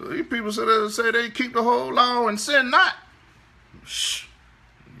 So these people say they keep the whole law and sin not. Shh.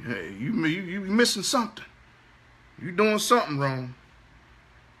 Hey, you missing something. You doing something wrong.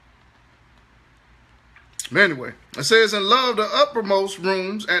 Anyway, it says, and love the uppermost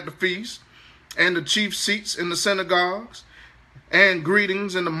rooms at the feast, and the chief seats in the synagogues, and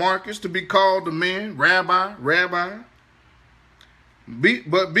greetings in the markets, to be called to men, Rabbi, Rabbi.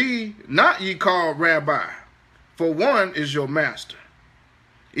 But be not ye called Rabbi, for one is your master,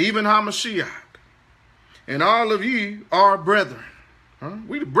 even Hamashiach. And all of ye are brethren.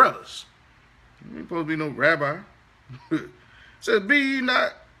 We the brothers. We ain't supposed to be no rabbi. It says, be ye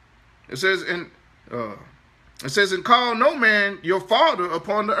not. It says, and call no man your father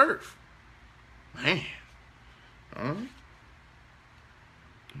upon the earth. Man.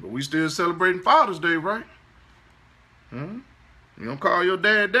 But we still celebrating Father's Day, right? You don't call your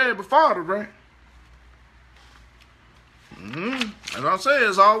dad but father, right? As I say,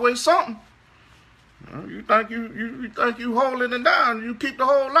 it's always something. You think you holding it down. You keep the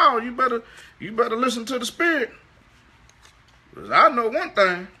whole law. You better listen to the Spirit. Because I know one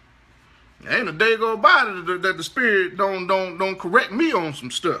thing. There ain't a day go by that the Spirit don't correct me on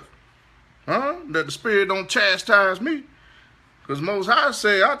some stuff. That the Spirit don't chastise me. Because Most High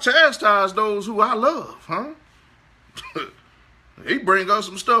say, I chastise those who I love. He bring us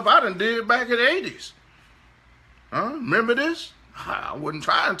some stuff I done did back in the 80s. Remember this? I wasn't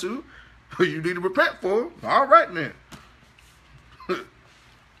trying to. You need to repent for it. All right, then.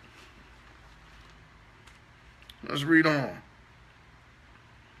 Let's read on.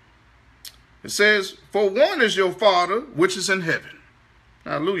 It says, for one is your Father, which is in heaven.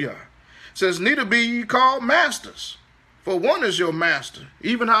 Hallelujah. It says, neither be ye called masters, for one is your master,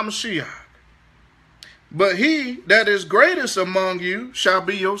 even HaMashiach. But he that is greatest among you shall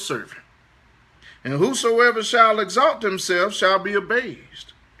be your servant. And whosoever shall exalt himself shall be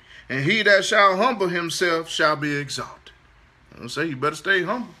abased. And he that shall humble himself shall be exalted. I say you better stay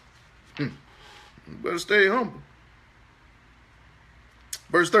humble. You better stay humble.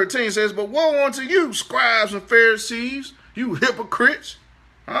 Verse 13 says, but woe unto you, scribes and Pharisees, you hypocrites.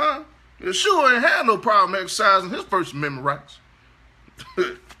 Yeshua ain't had no problem exercising his First Amendment rights.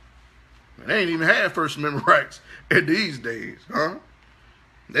 They ain't even had First Amendment rights in these days.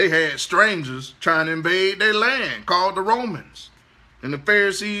 They had strangers trying to invade their land called the Romans. And the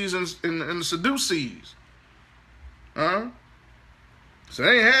Pharisees and the Sadducees. So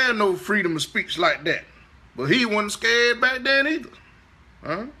they ain't had no freedom of speech like that. But he wasn't scared back then either.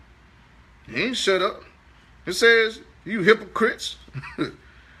 He ain't shut up. It says, you hypocrites,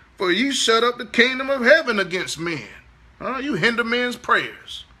 for you shut up the kingdom of heaven against men. You hinder men's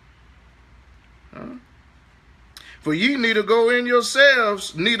prayers. For ye neither go in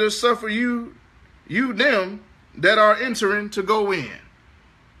yourselves, neither suffer you them that are entering to go in.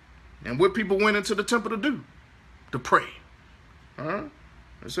 And what people went into the temple to do? To pray. It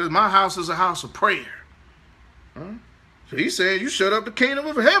says, my house is a house of prayer. So he said, you shut up the kingdom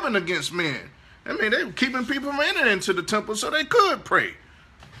of heaven against men. I mean, they were keeping people from entering into the temple so they could pray.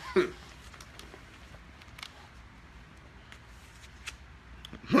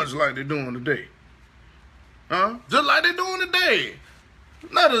 Much like they're doing today. Just like they're doing today.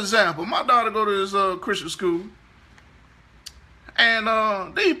 Another example, my daughter go to this Christian school.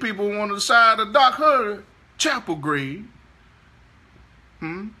 And these people want to decide to dock her chapel grade.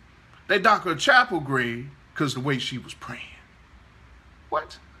 They dock her chapel grade because the way she was praying.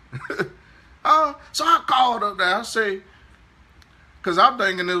 What? So I called up there. I say, because I'm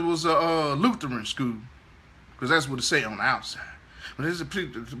thinking it was a Lutheran school. Because that's what it say on the outside. But this is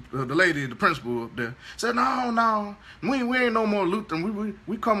the lady, the principal up there, said, no, we ain't no more Lutheran.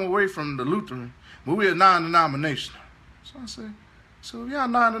 We come away from the Lutheran, but we're non-denominational. So I said, so if y'all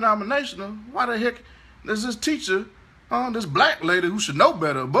non-denominational, why the heck does this teacher, this black lady who should know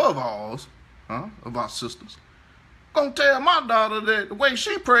better above all, of our sisters, gonna tell my daughter that the way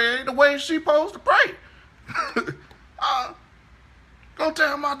she pray ain't the way she supposed to pray? Gonna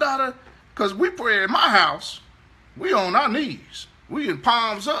tell my daughter, because we pray in my house, we on our knees. We in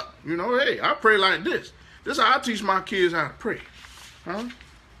palms up. You know, hey, I pray like this. This is how I teach my kids how to pray. And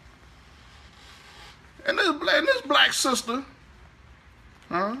this black sister,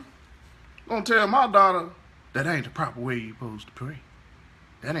 gonna tell my daughter that ain't the proper way you supposed to pray.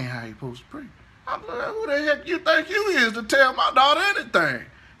 That ain't how you supposed to pray. I'm like, who the heck you think you is to tell my daughter anything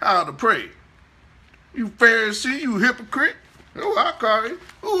how to pray? You Pharisee, you hypocrite. Oh, I call you.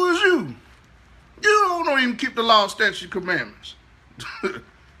 Who is you? You don't even keep the law, statutes, commandments. You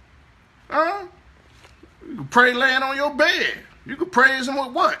can pray laying on your bed. You can praise him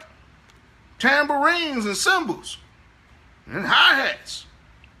with what? Tambourines and cymbals and hi-hats.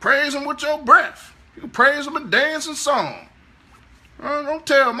 Praise him with your breath. You can praise him in dance and song. Don't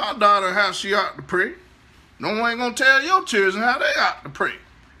tell my daughter how she ought to pray. No one ain't gonna tell your children how they ought to pray.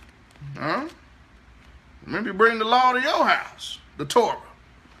 Maybe bring the law to your house, the Torah.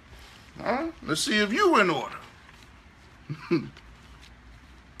 Let's see if you in order.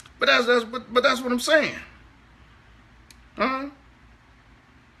 But that's what I'm saying.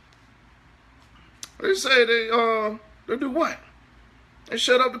 They say they do what? They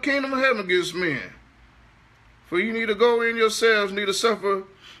shut up the kingdom of heaven against men. For you need to go in yourselves, neither suffer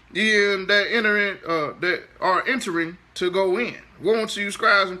ye in that are entering to go in. Woe unto you,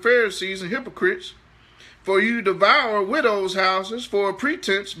 scribes and Pharisees and hypocrites, for you devour widows' houses for a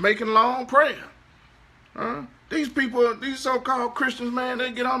pretense, making long prayer. These people, these so-called Christians, man,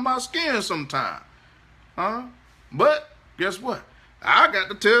 they get on my skin sometimes. But guess what? I got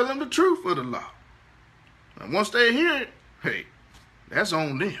to tell them the truth of the law. And once they hear it, hey, that's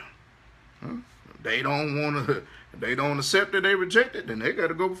on them. They don't want to. If they don't accept it, they reject it, then they got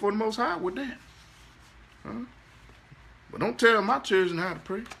to go before the Most High with that. Huh? But don't tell my children how to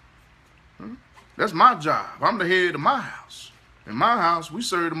pray. Huh? That's my job. I'm the head of my house. In my house, we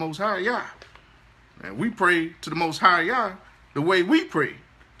serve the Most High Yah. And we pray to the Most High Yah the way we pray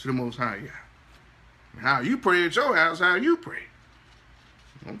to the Most High Yah. And how you pray at your house, how you pray.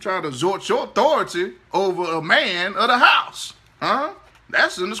 Don't try to exhort your authority over a man of the house. Huh?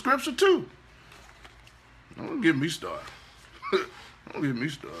 That's in the scripture too. Don't get me started. Don't get me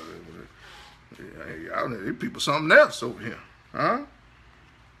started. Hey, y'all, these people something else over here. Huh?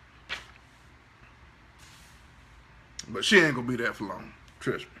 But she ain't going to be there for long.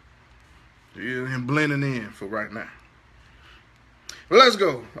 Trust me. She is him blending in for right now. Well, let's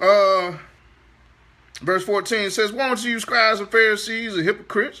go. Verse 14 says, "Woe unto you, scribes and Pharisees and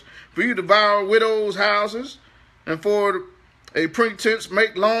hypocrites, for you devour widows' houses, and for a pretense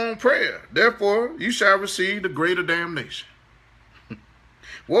make long prayer. Therefore, you shall receive the greater damnation.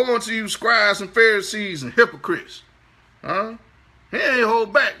 Woe unto you, scribes and Pharisees and hypocrites." Huh? He ain't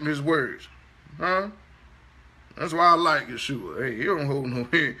hold back in his words. Huh? That's why I like Yeshua. Hey, he don't hold no,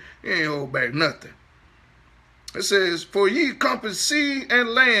 he ain't hold back nothing. It says, "For ye compass sea and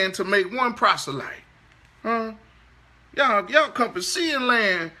land to make one proselyte." Huh? Y'all compass sea and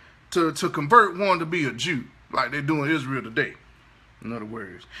land to convert one to be a Jew, like they do in Israel today. In other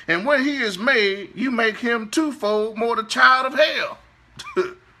words. "And when he is made, you make him twofold more the child of hell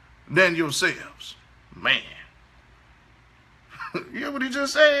than yourselves." Man. You hear what he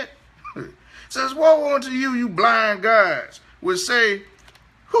just said? It says, "Woe unto you, you blind guides, which say,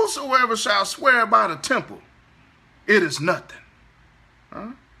 whosoever shall swear by the temple, it is nothing.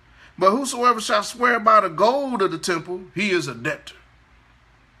 Huh? But whosoever shall swear by the gold of the temple, he is a debtor.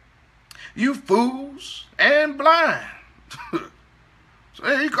 You fools and blind."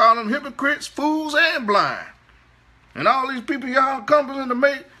 So he called them hypocrites, fools, and blind. And all these people y'all coming to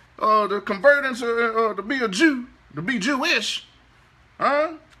make, to convert into, to be a Jew, to be Jewish,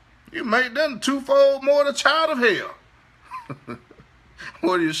 huh? You make them twofold more the child of hell.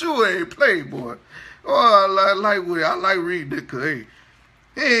 Well, Yeshua ain't play, boy. Oh, I like reading it, because, hey,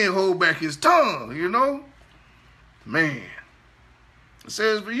 he ain't hold back his tongue, you know? Man. It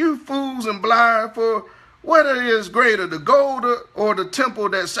says, "For you fools and blind, for whether is greater, the gold or the temple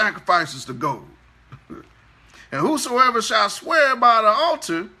that sacrifices the gold? And whosoever shall swear by the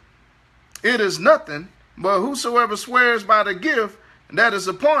altar, it is nothing, but whosoever swears by the gift that is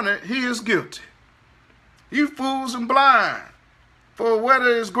upon it, he is guilty. You fools and blind, for whether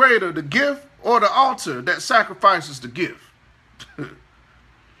is greater, the gift or the altar that sacrifices the gift?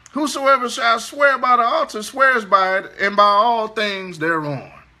 Whosoever shall swear by the altar swears by it and by all things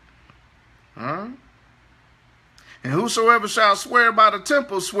thereon. Huh? And whosoever shall swear by the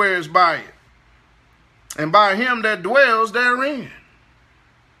temple swears by it, and by him that dwells therein.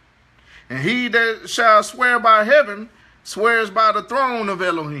 And he that shall swear by heaven swears by the throne of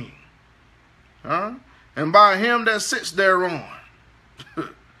Elohim, huh? And by him that sits thereon.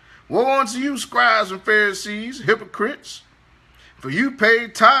 Woe unto you, scribes and Pharisees, hypocrites, for you pay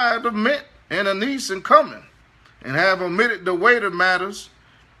tithe of mint and anise and cumin, and have omitted the weightier matters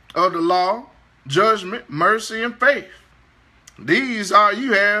of the law, judgment, mercy, and faith. These ought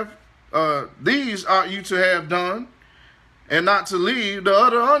you to have done, and not to leave the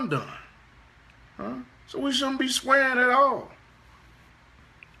other undone. Huh? So we shouldn't be swearing at all.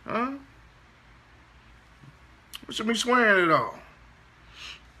 Huh? We shouldn't be swearing at all.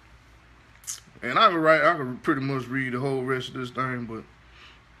 And I could pretty much read the whole rest of this thing, but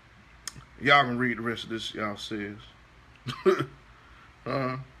y'all can read the rest of this, y'all says.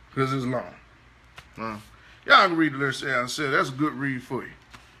 Because it's long. Y'all can read the rest of y'all says. That's a good read for you.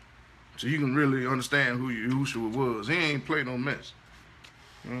 So you can really understand who Yahushua was. He ain't play no mess.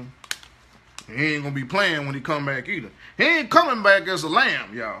 He ain't going to be playing when he come back either. He ain't coming back as a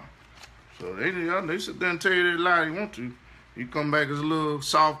lamb, y'all. So they sit there and tell you that lie they want to. He come back as a little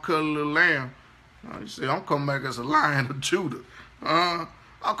soft-colored little lamb. He say, "I'm coming back as a lion of Judah. I'll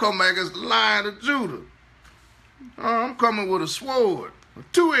come back as the lion of Judah. I'm coming with a sword, a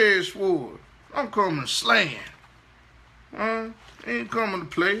two-edged sword. I'm coming slaying. He ain't coming to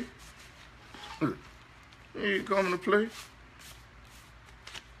play. He ain't coming to play."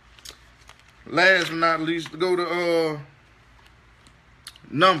 Last but not least, to go to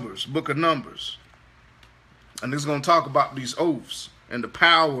Numbers, book of Numbers. And it's going to talk about these oaths and the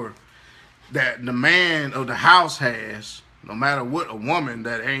power that the man of the house has, no matter what a woman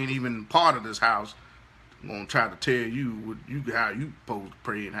that ain't even part of this house going to try to tell you how you supposed to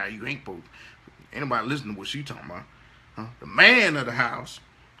pray and how you ain't supposed to. Anybody listening to what she talking about? The man of the house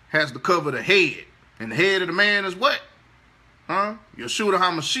has to cover the head And the head of the man is what? Yeshua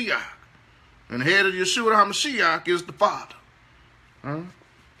HaMashiach. And the head of Yeshua HaMashiach is the father.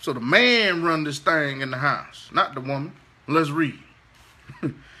 So the man run this thing in the house, not the woman. Let's read.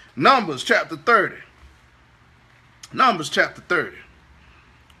 Numbers chapter 30. Numbers chapter 30.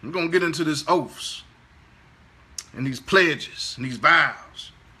 We're going to get into these oaths and these pledges and these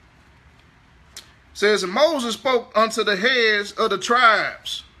vows. It says, and Moses spoke unto the heads of the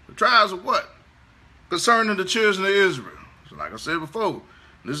tribes. The tribes of what? Concerning the children of Israel. So like I said before,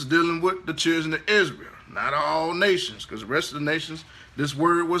 this is dealing with the children of Israel, not all nations, because the rest of the nations, this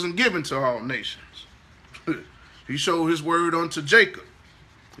word wasn't given to all nations. He showed his word unto Jacob.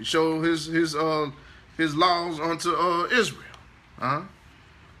 He showed his laws unto Israel.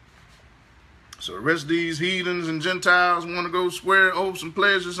 So the rest of these heathens and Gentiles want to go swear oaths and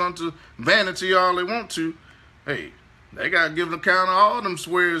pledges unto vanity all they want to. Hey, they got to give an account of all them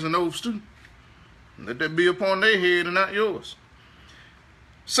swears and oaths too. Let that be upon their head and not yours.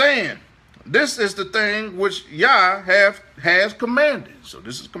 Saying, this is the thing which Yah has commanded. So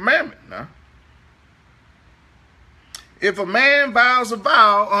this is commandment now. If a man vows a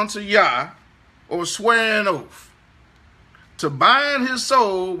vow unto Yah, or swear an oath, to bind his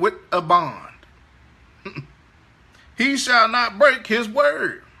soul with a bond, he shall not break his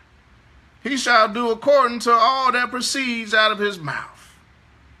word. He shall do according to all that proceeds out of his mouth.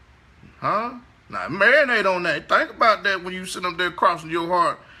 Now, marinate on that. Think about that when you sit up there crossing your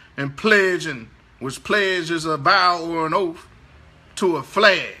heart and pledging, which pledge is a vow or an oath to a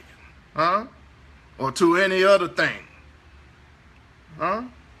flag, or to any other thing.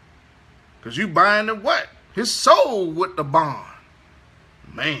 Because you binding what? His soul with the bond.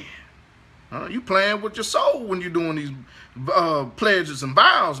 Man. You playing with your soul when you're doing these pledges and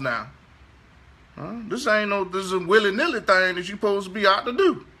vows now. This ain't no, this is a willy-nilly thing that you're supposed to be out to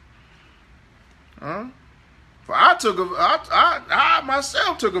do. For I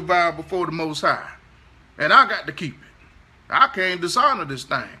myself took a vow before the Most High. And I got to keep it. I can't dishonor this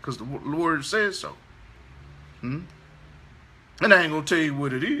thing because the word says so. And I ain't going to tell you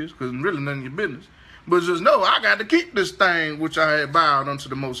what it is, because it's really none of your business. But just know, I got to keep this thing which I had vowed unto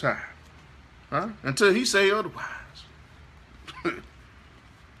the Most High. Until he say otherwise.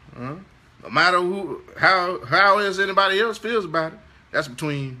 No matter how else anybody else feels about it, that's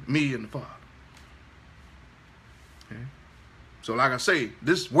between me and the Father. Okay? So like I say,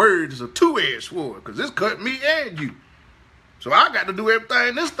 this word is a two-edged sword, because it's cut me and you. So I got to do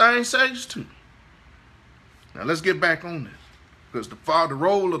everything this thing says too. Now let's get back on this. Because the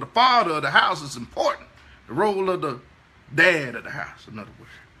role of the father of the house is important. The role of the dad of the house, in other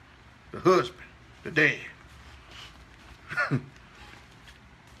words. The husband, the dad.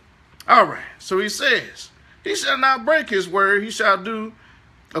 All right, so he says, he shall not break his word, he shall do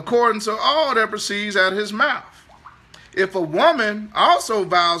according to all that proceeds out of his mouth. If a woman also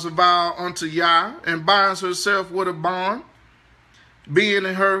vows a vow unto Yah and binds herself with a bond, being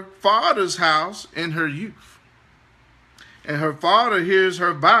in her father's house in her youth, and her father hears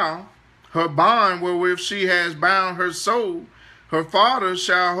her vow, her bond wherewith she has bound her soul, her father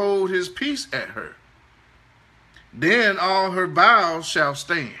shall hold his peace at her. Then all her vows shall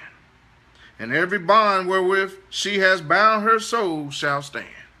stand, and every bond wherewith she has bound her soul shall stand.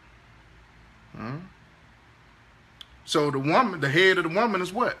 So the woman, the head of the woman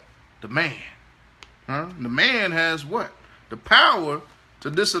is what? The man. The man has what? The power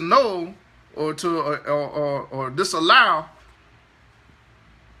to disannul or to or disallow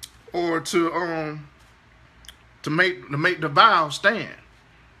or to make the vow stand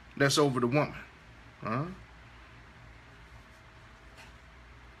that's over the woman.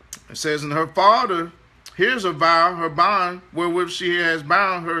 It says, and her father hears a vow, her bond wherewith she has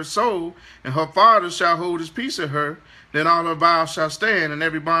bound her soul, and her father shall hold his peace at her. Then all her vows shall stand, and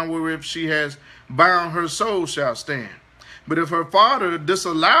every bond wherewith she has bound her soul shall stand. But if her father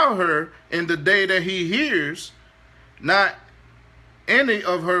disallow her in the day that he hears not any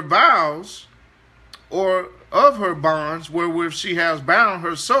of her vows or of her bonds wherewith she has bound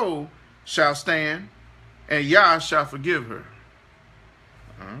her soul shall stand, and Yah shall forgive her.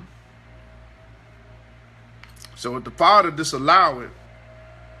 So if the father disallow it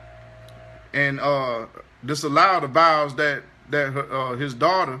and disallow the vows that his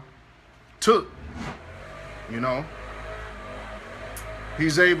daughter took, you know,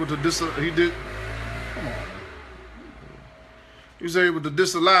 he's able to he's able to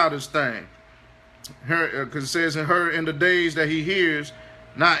disallow this thing. Because it says in the days that he hears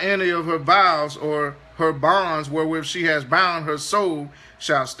not any of her vows or her bonds wherewith she has bound her soul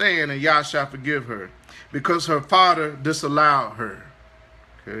shall stand, and Yah shall forgive her, because her father disallowed her.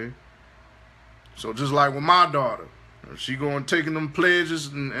 Okay. So just like with my daughter, if she going taking them pledges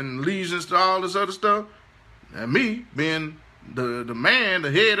and allegiance to all this other stuff, and me being the man,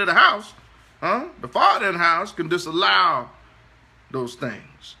 the head of the house, the father in the house, can disallow those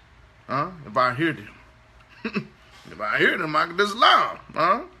things. If I hear them. If I hear them, I can disallow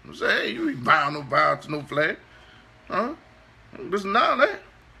them. Say, hey, you ain't bound no vow to no flag. Disallow that.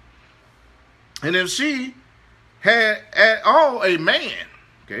 And if she had at all a man,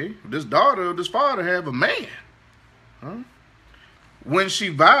 okay, this daughter of this father have a man, when she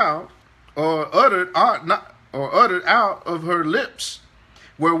vowed or uttered out of her lips,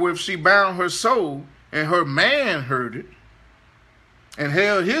 wherewith she bound her soul, and her man heard it, and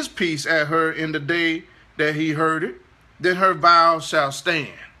held his peace at her in the day that he heard it, then her vow shall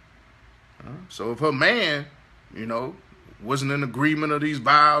stand. So if her man, wasn't in agreement of these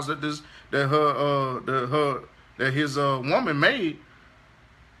vows that his woman made,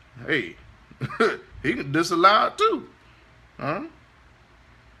 hey, he can disallow it too.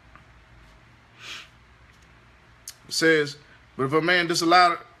 It says, but if her man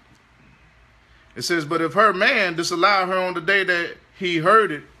disallowed it, it says, but if her man disallowed her on the day that he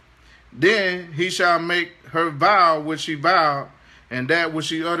heard it, then he shall make her vow which she vowed, and that which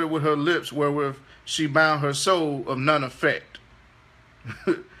she uttered with her lips, wherewith she bound her soul, of none effect.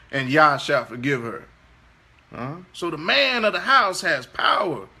 And Yah shall forgive her. So the man of the house has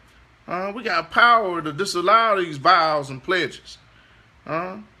power. We got power to disallow these vows and pledges.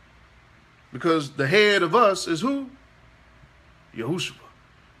 Because the head of us is who? Yahushua.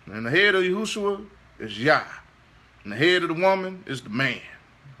 And the head of Yahushua is Yah. And the head of the woman is the man.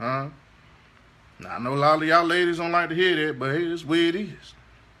 Now, I know a lot of y'all ladies don't like to hear that, but hey, it's the way it is.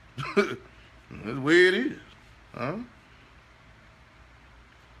 It's the way it is.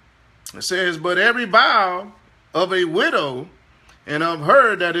 It says, but every vow of a widow and of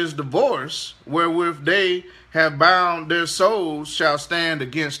her that is divorced, wherewith they have bound their souls, shall stand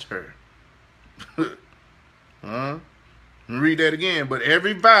against her. Read that again. But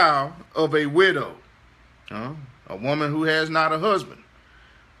every vow of a widow, a woman who has not a husband,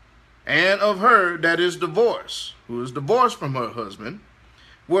 and of her that is divorced, who is divorced from her husband,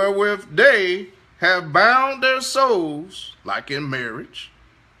 wherewith they have bound their souls, like in marriage,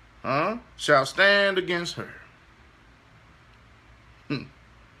 shall stand against her.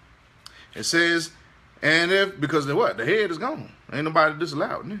 It says, and if, because the what? The head is gone. Ain't nobody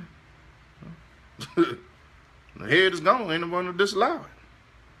disallowed now. The head is gone. Ain't nobody disallowed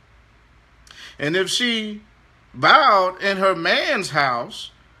it. And if she vowed in her man's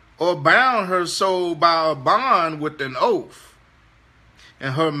house, or bound her soul by a bond with an oath,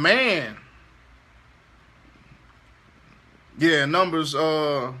 and her man, Numbers,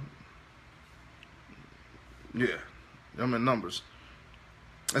 I'm in Numbers.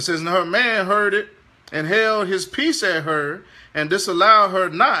 It says, and her man heard it, and held his peace at her, and disallowed her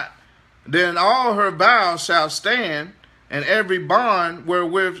not, then all her vows shall stand, and every bond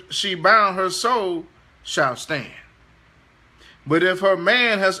wherewith she bound her soul shall stand. But if her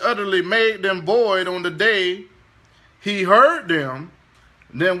man has utterly made them void on the day he heard them,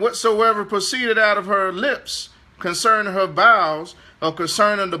 then whatsoever proceeded out of her lips concerning her vows, or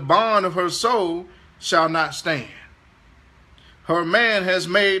concerning the bond of her soul, shall not stand. Her man has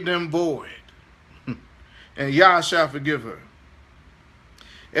made them void, and Yah shall forgive her.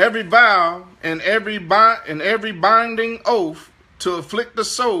 Every vow and every binding oath to afflict the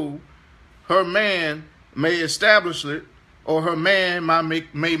soul, her man may establish it, or her man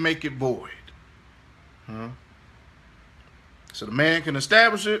may make it void. So the man can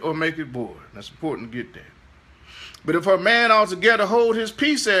establish it or make it void. That's important to get that. But if her man altogether hold his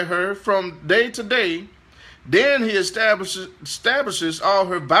peace at her from day to day, then he establishes all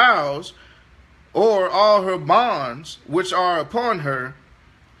her vows or all her bonds which are upon her.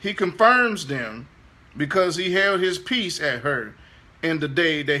 He confirms them, because he held his peace at her in the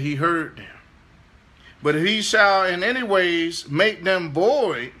day that he heard them. But if he shall in any ways make them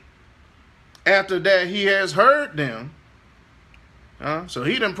void after that he has heard them, so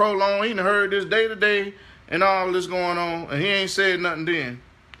he done prolonged, he done heard this day to day and all this going on, and he ain't said nothing then.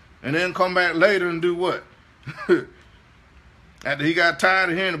 And then come back later and do what? After he got tired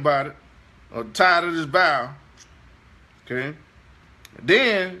of hearing about it, or tired of this vow, okay?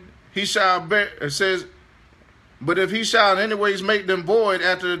 Then he shall bear, it says, but if he shall in any ways make them void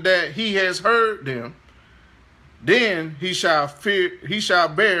after that he has heard them, then he shall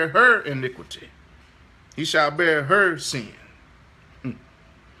bear her iniquity. He shall bear her sin.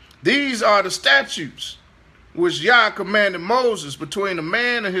 These are the statutes which Yah commanded Moses between the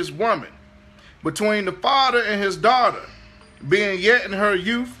man and his woman, between the father and his daughter, being yet in her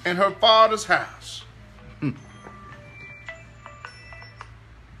youth in her father's house.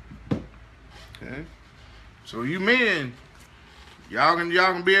 Okay. So you men, y'all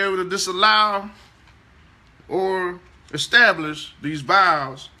can be able to disallow or establish these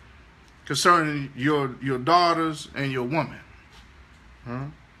vows concerning your daughters and your woman.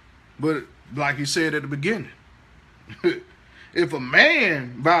 But like he said at the beginning, if a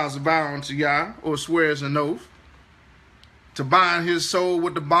man vows a vow unto Yah or swears an oath to bind his soul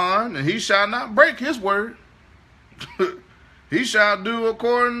with the bond, and he shall not break his word, he shall do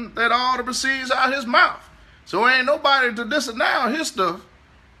according that all that proceeds out his mouth. So ain't nobody to disavow his stuff,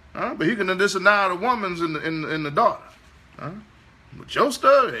 but he can disavow the woman's and the daughter. But your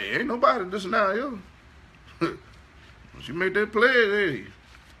stuff, hey, ain't nobody to disavow yours. Once you make that pledge, hey,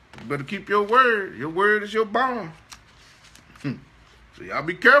 you better keep your word. Your word is your bond. So y'all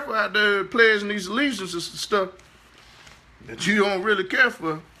be careful out there pledging these allegiances and stuff that you don't really care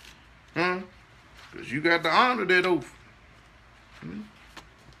for, because you got to honor that oath.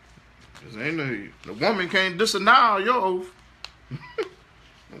 Because the woman can't disannul your oath.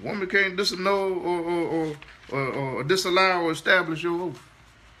 The woman can't disannul or disallow or establish your oath.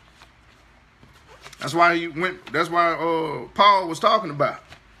 That's why Paul was talking about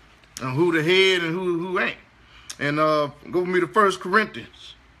who the head and who ain't. And go with me to 1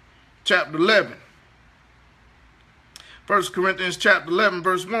 Corinthians chapter 11. 1 Corinthians chapter 11,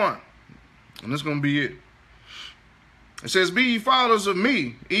 verse 1. And that's going to be it. It says, be ye followers of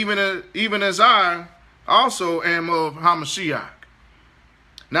me, even as I also am of Hamashiach.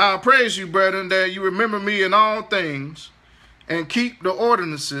 Now I praise you, brethren, that you remember me in all things, and keep the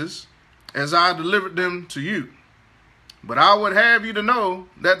ordinances as I delivered them to you. But I would have you to know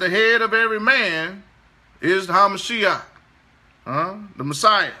that the head of every man is the Hamashiach, the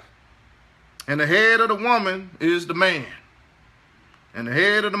Messiah. And the head of the woman is the man. And the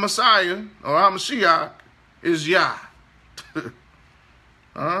head of the Messiah, or Hamashiach, is Yah.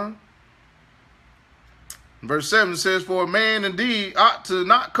 Verse 7 says, for a man indeed ought to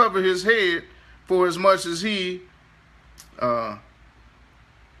not cover his head for as much as he, well,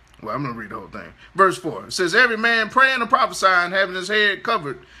 I'm going to read the whole thing. Verse 4, it says, every man praying and prophesying, having his head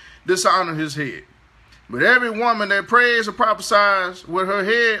covered, dishonor his head. But every woman that prays or prophesies with her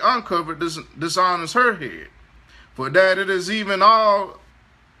head uncovered dishonors her head. For it is even all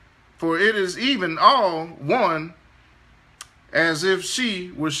one as if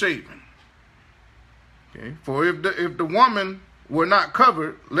she were shaven. Okay. For if the woman were not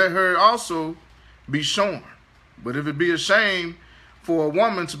covered, let her also be shorn. But if it be a shame for a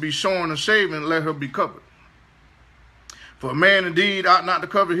woman to be shorn or shaven, let her be covered. For a man indeed ought not to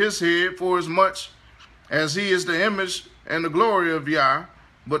cover his head, for as much as he is the image and the glory of Yah,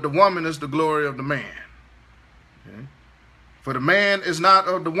 but the woman is the glory of the man. Okay. For the man is not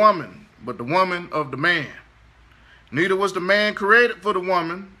of the woman, but the woman of the man. Neither was the man created for the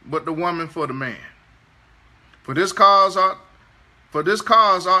woman, but the woman for the man. For this cause ought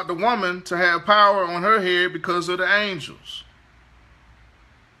the woman to have power on her head because of the angels.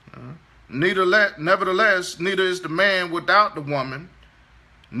 Nevertheless, neither is the man without the woman,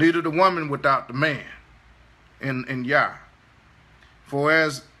 neither the woman without the man in Yah. For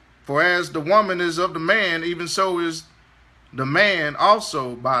as the woman is of the man, even so is the man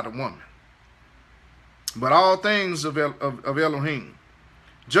also by the woman. But all things of Elohim.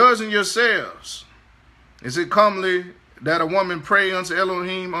 Judging yourselves, is it comely that a woman pray unto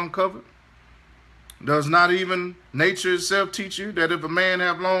Elohim uncovered? Does not even nature itself teach you that if a man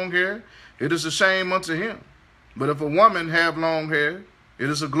have long hair, it is a shame unto him? But if a woman have long hair, it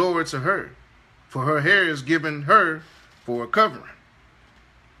is a glory to her, for her hair is given her for a covering.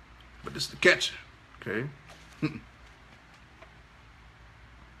 But this is the catcher, okay?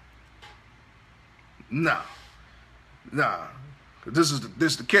 Nah. This is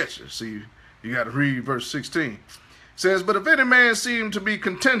the catcher. See, you got to read verse 16. It says, but if any man seem to be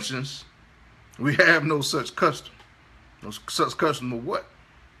contentious, we have no such custom. No such custom of what?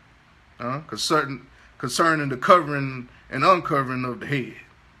 Concerning the covering and uncovering of the head,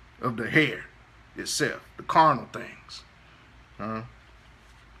 of the hair itself, the carnal things.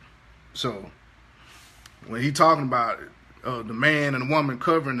 So when he talking about the man and the woman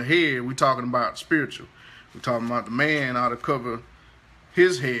covering the head, we talking about spiritual. We're talking about the man ought to cover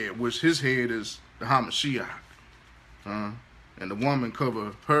his head, which his head is the Hamashiach. And the woman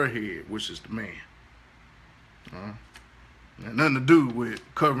cover her head, which is the man. And nothing to do with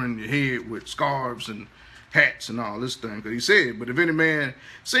covering your head with scarves and hats and all this thing. Because he said, but if any man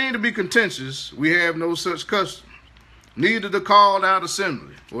seem to be contentious, we have no such custom, neither the called out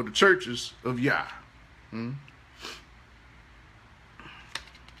assembly or the churches of Yah.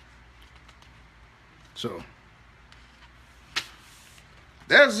 So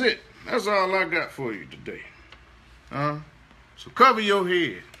that's it. That's all I got for you today. So cover your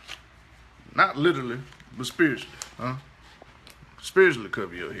head. Not literally, but spiritually. Spiritually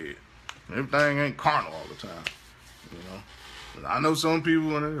cover your head. Everything ain't carnal all the time. You know. But I know some people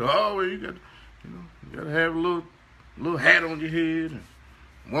when they well, you gotta have a little hat on your head, and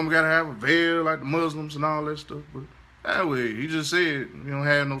woman gotta have a veil like the Muslims and all that stuff. But that way, he just said you don't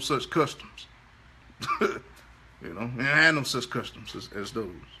have no such customs. You know, you don't have no such customs as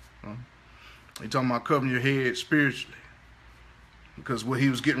those. He talking about covering your head spiritually. Because what he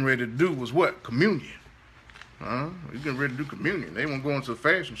was getting ready to do was what? Communion. He's getting ready to do communion. They won't go into a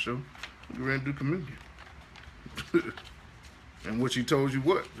fashion show. He's getting ready to do communion. And which he told you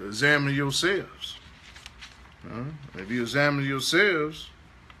what? To examine yourselves. If you examine yourselves,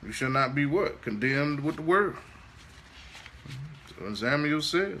 you shall not be what? Condemned with the world. So examine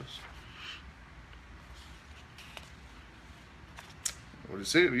yourselves. What he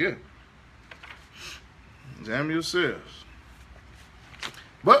said, yeah. Examine yourselves.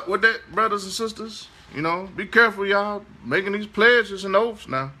 But with that, brothers and sisters, you know, be careful, y'all, making these pledges and oaths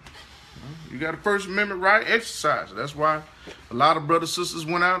now. You got a First Amendment right, exercise. That's why a lot of brothers and sisters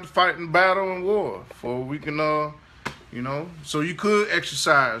went out to fight in battle and war. For we can, you know, so you could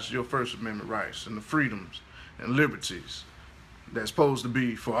exercise your First Amendment rights and the freedoms and liberties that's supposed to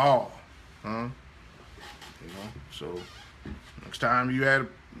be for all. You know, so next time you at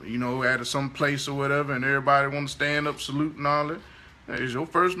some place or whatever and everybody want to stand up, salute and all that, it's your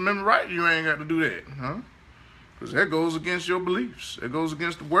First Amendment right. You ain't got to do that, because that goes against your beliefs. It goes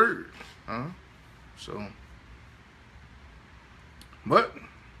against the word, So, but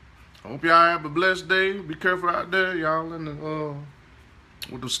I hope y'all have a blessed day. Be careful out there, y'all, in the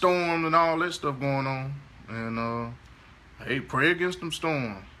with the storm and all that stuff going on. And hey, pray against them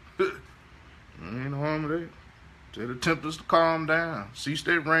storms. Ain't no harm with that. Tell the temperatures to calm down. Cease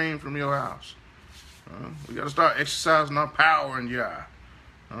that rain from your house. We got to start exercising our power in Yah.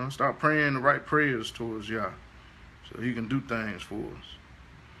 Start praying the right prayers towards Yah, so he can do things for us.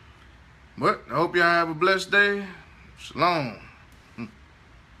 But I hope y'all have a blessed day. Shalom.